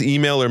 Please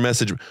email or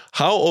message.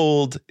 How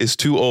old is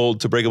too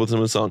old to break up with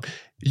someone's song?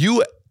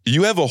 You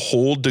have a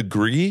whole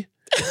degree.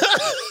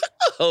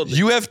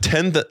 You have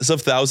tens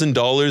of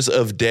 $1,000s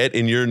of debt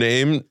in your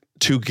name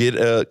to get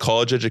a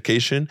college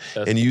education,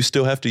 and you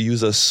still have to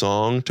use a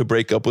song to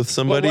break up with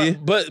somebody.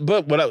 But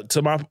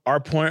our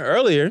point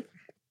earlier,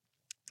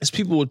 is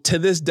people to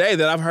this day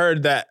that I've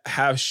heard that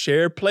have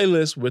shared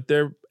playlists with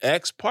their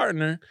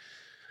ex-partner.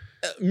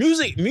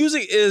 Music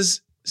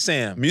is,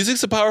 Sam.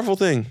 Music's a powerful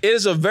thing. It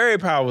is a very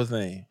powerful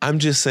thing. I'm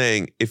just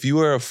saying, if you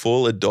are a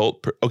full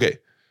adult, okay.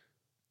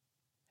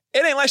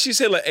 It ain't like she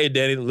said, like, hey,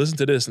 Danny, listen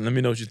to this and let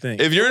me know what you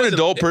think. If you're an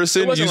adult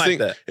person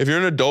if you're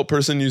an adult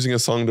person using a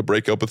song to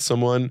break up with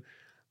someone,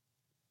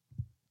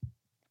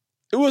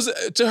 it was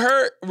to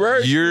her,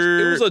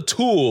 it was a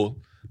tool.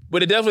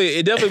 But it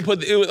definitely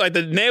put it was like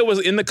the nail was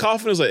in the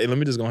coffin. It was like, hey, let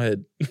me just go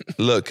ahead.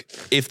 Look,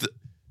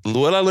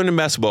 what I learned in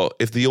basketball,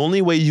 if the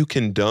only way you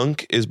can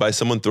dunk is by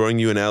someone throwing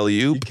you an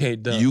alley-oop,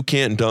 you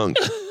can't dunk.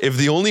 If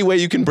the only way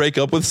you can break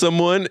up with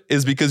someone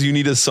is because you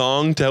need a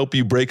song to help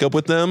you break up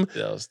with them,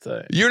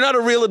 you're not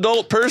a real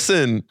adult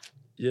person.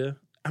 Yeah.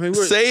 I mean,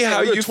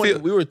 feel.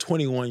 We were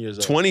 21 years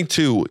old.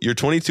 22. You're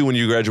 22 when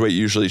you graduate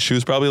usually. She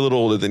was probably a little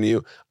older than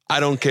you. I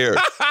don't care.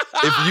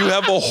 If you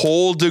have a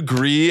whole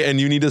degree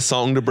and you need a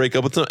song to break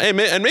up with someone, hey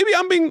man, and maybe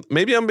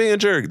I'm being a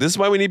jerk. This is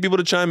why we need people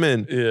to chime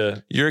in.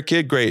 Yeah. You're a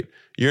kid, great.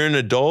 You're an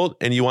adult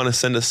and you want to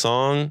send a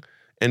song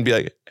and be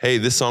like, hey,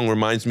 this song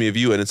reminds me of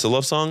you and it's a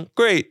love song.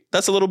 Great.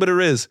 That's a little bit of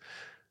Riz.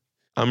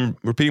 I'm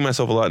repeating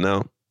myself a lot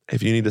now.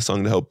 If you need a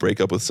song to help break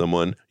up with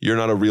someone, you're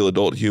not a real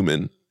adult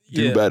human.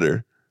 Do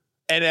better.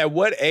 And at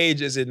what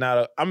age is it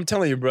not? I'm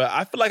telling you, bro,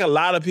 I feel like a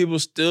lot of people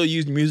still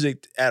use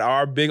music at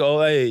our big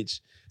old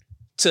age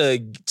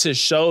to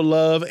show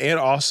love and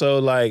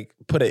also like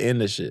put an end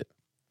to shit.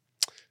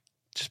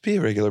 Just be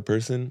a regular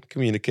person.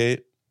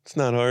 Communicate. It's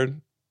not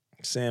hard.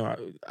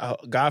 Sam,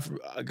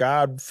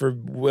 God for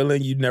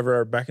willing, you never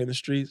are back in the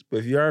streets. But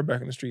if you are back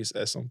in the streets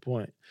at some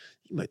point,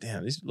 you're like,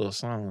 damn, these little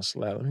songs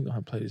slap. Let me go ahead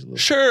and play these little.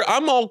 Sure,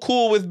 I'm all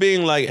cool with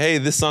being like, hey,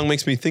 this song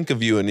makes me think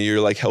of you, and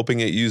you're like helping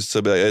it use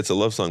to be like, it's a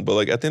love song. But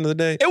like at the end of the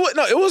day,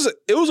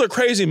 it was a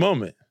crazy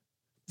moment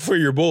for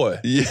your boy.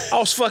 Yeah, I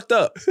was fucked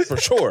up for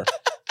sure.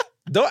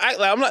 Don't act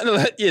like I'm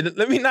not. Yeah,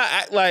 let me not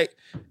act like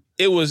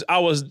it was. I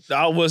was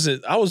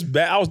bad. I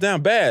was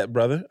down bad,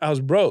 brother. I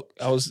was broke.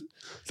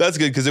 That's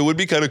good because it would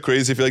be kind of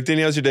crazy if you're like,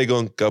 Danny, how's your day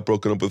going? Got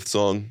broken up with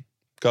song.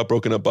 Got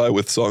broken up by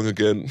with song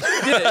again.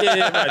 Yeah. Right.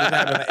 It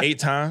happened like 8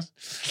 times.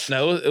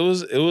 No, it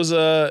was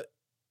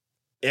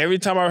every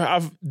time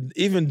I've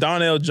even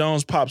Donnell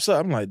Jones pops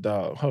up, I'm like,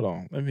 dog, hold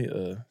on, let me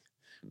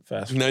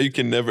fast forward. Now you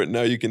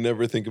can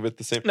never think of it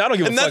the same. No, I don't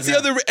give a fuck.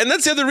 And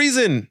that's the other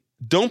reason.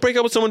 Don't break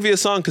up with someone via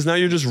song because now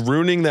you're just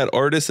ruining that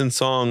artist and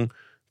song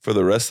For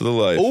the rest of the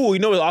life. Oh, you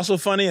know what's also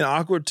funny and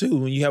awkward too?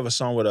 When you have a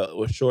song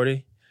with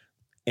Shorty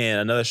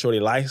and another Shorty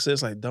likes it,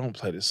 it's like, don't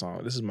play this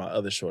song. This is my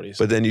other Shorty.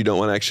 But then you don't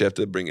want to actually have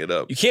to bring it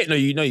up. You can't,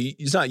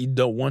 it's not you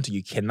don't want to,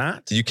 you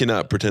cannot. You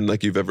cannot pretend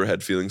like you've ever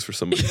had feelings for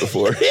somebody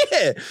before.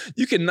 Yeah,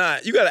 you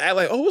cannot. You got to act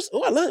like,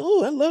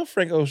 I love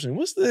Frank Ocean.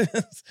 What's this?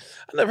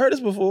 I never heard this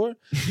before.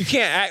 You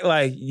can't act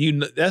like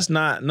that's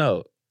not,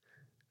 no.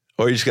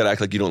 Or you just got to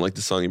act like you don't like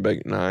the song. You're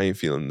like, nah, I ain't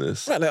feeling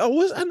this. Right, like,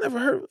 I never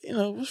heard,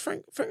 what's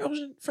Frank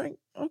Ocean? Frank,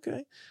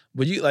 okay.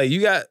 But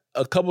you got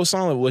a couple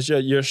songs with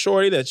your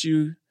Shorty that's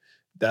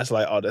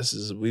like, oh,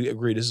 we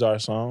agree this is our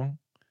song.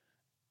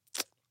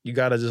 You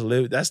gotta just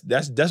live.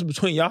 That's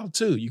between y'all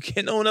two. You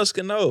can't. No one else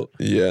can know.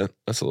 Yeah,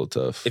 that's a little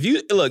tough. If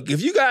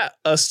you got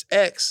a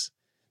ex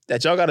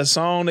that y'all got a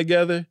song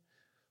together,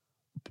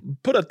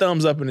 put a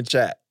thumbs up in the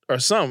chat or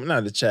something.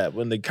 Not the chat,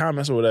 but in the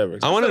comments or whatever.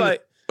 I want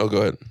to Oh,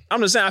 go ahead.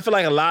 I'm just saying. I feel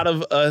like a lot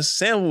of us.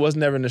 Sam was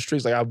never in the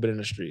streets. Like I've been in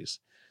the streets,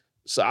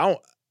 so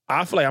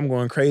I feel like I'm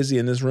going crazy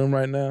in this room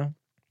right now.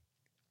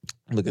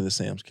 Look at the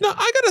Sam's. No,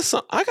 I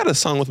got a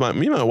song with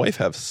me and my wife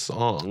have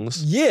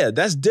songs. Yeah,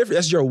 that's different.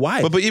 That's your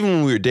wife. But even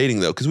when we were dating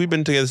though, because we've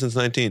been together since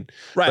 19.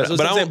 Right.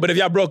 But if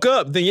y'all broke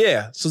up, then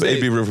yeah. So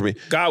it'd be room for me.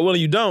 God willing,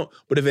 you don't.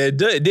 But if it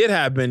did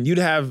happen, you'd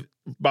have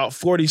about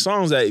 40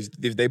 songs that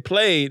if they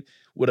played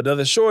with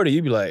another Shorty,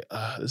 you'd be like,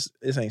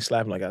 this ain't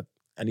slapping like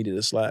I needed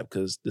a slap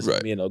because this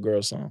is me and a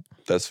girl song.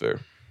 That's fair.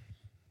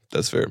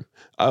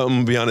 I'm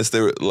gonna be honest.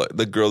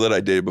 The girl that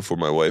I dated before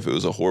my wife, it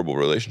was a horrible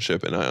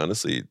relationship, and I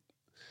honestly.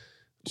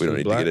 We don't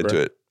need to get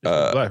into it.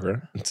 Black, right?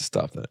 To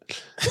stop that.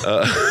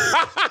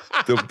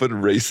 Don't put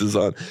races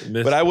on.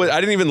 But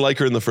I didn't even like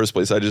her in the first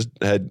place. I just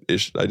had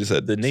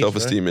Denise,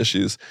 self-esteem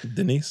issues.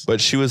 Denise.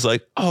 But she was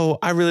like, "Oh,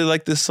 I really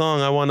like this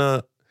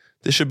song.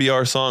 This should be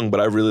our song." But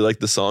I really like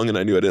the song, and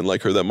I knew I didn't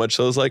like her that much.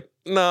 So I was like,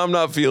 "No, I'm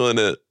not feeling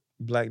it."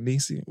 Black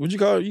Niecy. What'd you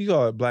call it? You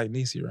call it Black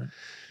Niecy, right?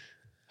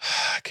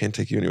 I can't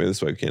take you anywhere.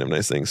 This way we can't have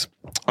nice things.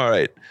 All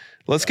right,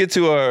 let's get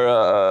to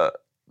our.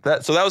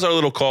 So that was our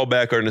little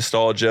callback, our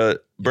nostalgia,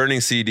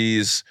 burning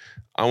CDs.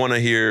 I want to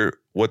hear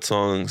what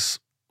songs.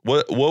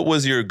 What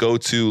was your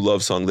go-to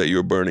love song that you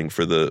were burning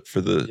for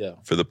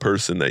the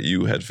person that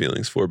you had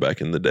feelings for back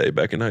in the day,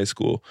 back in high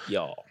school?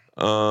 Y'all.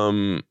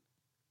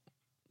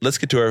 Let's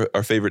get to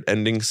our favorite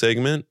ending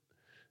segment.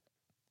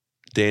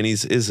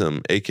 Danny's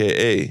ism,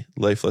 aka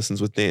Life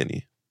Lessons with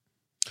Danny.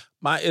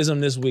 My ism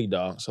this week,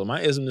 dog. So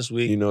my ism this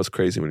week. You know it's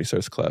crazy when he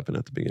starts clapping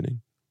at the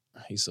beginning.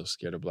 He's so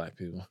scared of black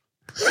people.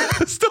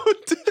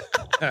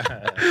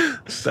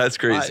 That's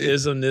crazy. My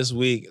ism this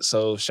week.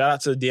 So shout out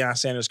to Deion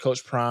Sanders,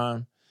 Coach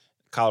Prime,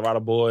 Colorado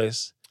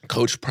boys.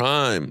 Coach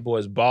Prime.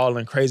 Boys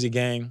balling, crazy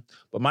game.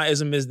 But my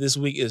ism is this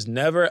week is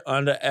never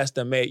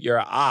underestimate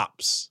your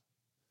ops.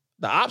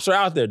 The ops are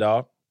out there,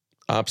 dog.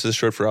 Ops is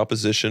short for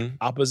opposition.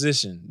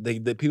 Opposition.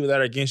 The people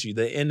that are against you,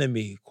 the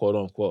enemy, quote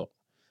unquote.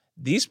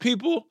 These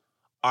people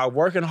are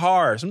working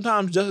hard,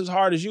 sometimes just as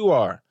hard as you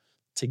are,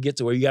 to get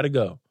to where you got to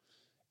go.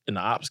 And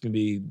the ops can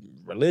be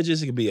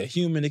religious, it can be a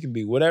human, it can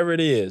be whatever it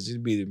is. It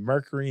can be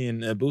Mercury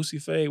and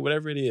Boosie Faye,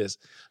 whatever it is.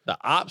 The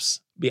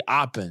ops be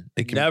opping.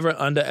 Never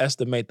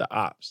underestimate the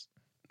ops.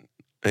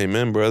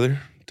 Amen, brother.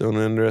 Don't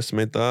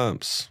underestimate the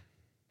ops.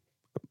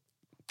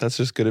 That's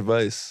just good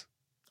advice.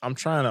 I'm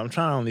trying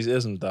on these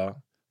isms, dog.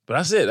 But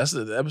that's it. That's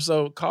the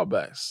episode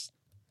callbacks.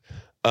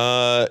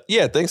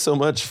 Yeah, thanks so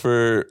much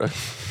for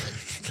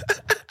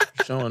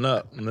showing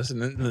up and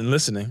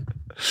listening.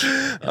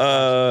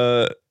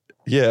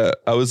 Yeah,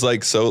 I was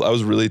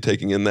really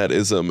taking in that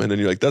ism, and then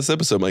you're like, "That's the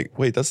episode." I'm like,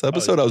 "Wait, that's the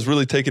episode." I was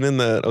really taking in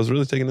that.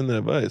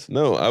 Advice.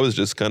 No, I was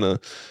just kind of.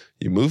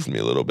 You moved me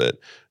a little bit.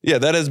 Yeah,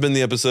 that has been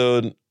the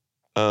episode.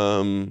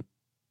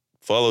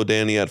 Follow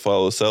Danny at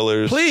Follow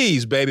Sellers.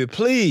 Please, baby,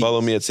 please.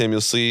 Follow me at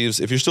Samuel Sleeves.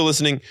 If you're still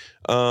listening,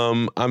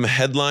 I'm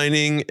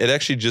headlining. It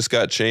actually just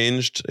got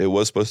changed. It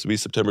was supposed to be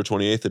September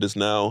 28th. It is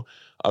now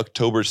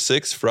October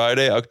 6th,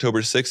 Friday,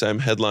 October 6th. I'm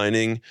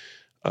headlining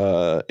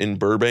in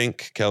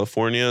Burbank,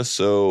 California.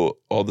 So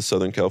all the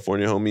Southern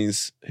California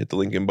homies, hit the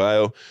link in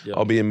bio. Yep.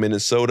 I'll be in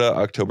Minnesota,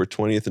 October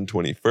 20th and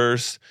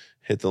 21st.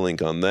 Hit the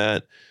link on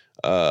that.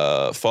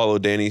 Follow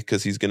Danny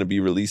because he's going to be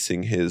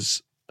releasing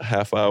his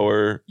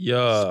half-hour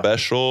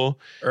special.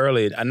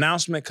 Early.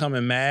 Announcement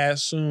coming mad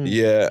soon.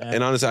 Yeah. Man.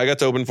 And honestly, I got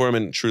to open for him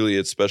and truly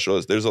it's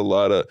special. There's a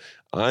lot of...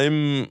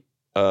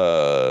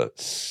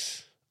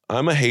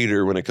 I'm a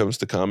hater when it comes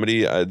to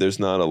comedy. There's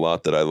not a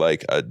lot that I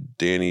like.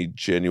 Danny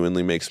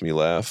genuinely makes me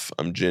laugh.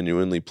 I'm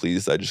genuinely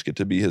pleased. I just get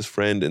to be his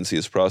friend and see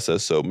his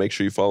process. So make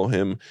sure you follow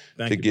him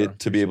to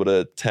be able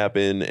to tap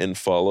in and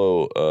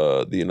follow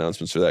the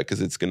announcements for that because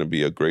it's going to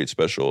be a great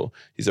special.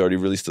 He's already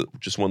released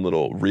just one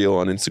little reel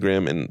on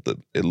Instagram and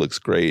it looks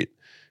great.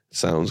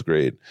 Sounds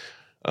great.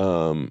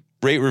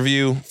 Rate,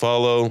 review,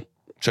 follow.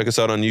 Check us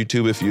out on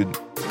YouTube if you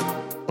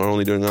are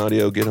only doing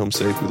audio. Get home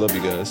safe. We love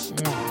you guys.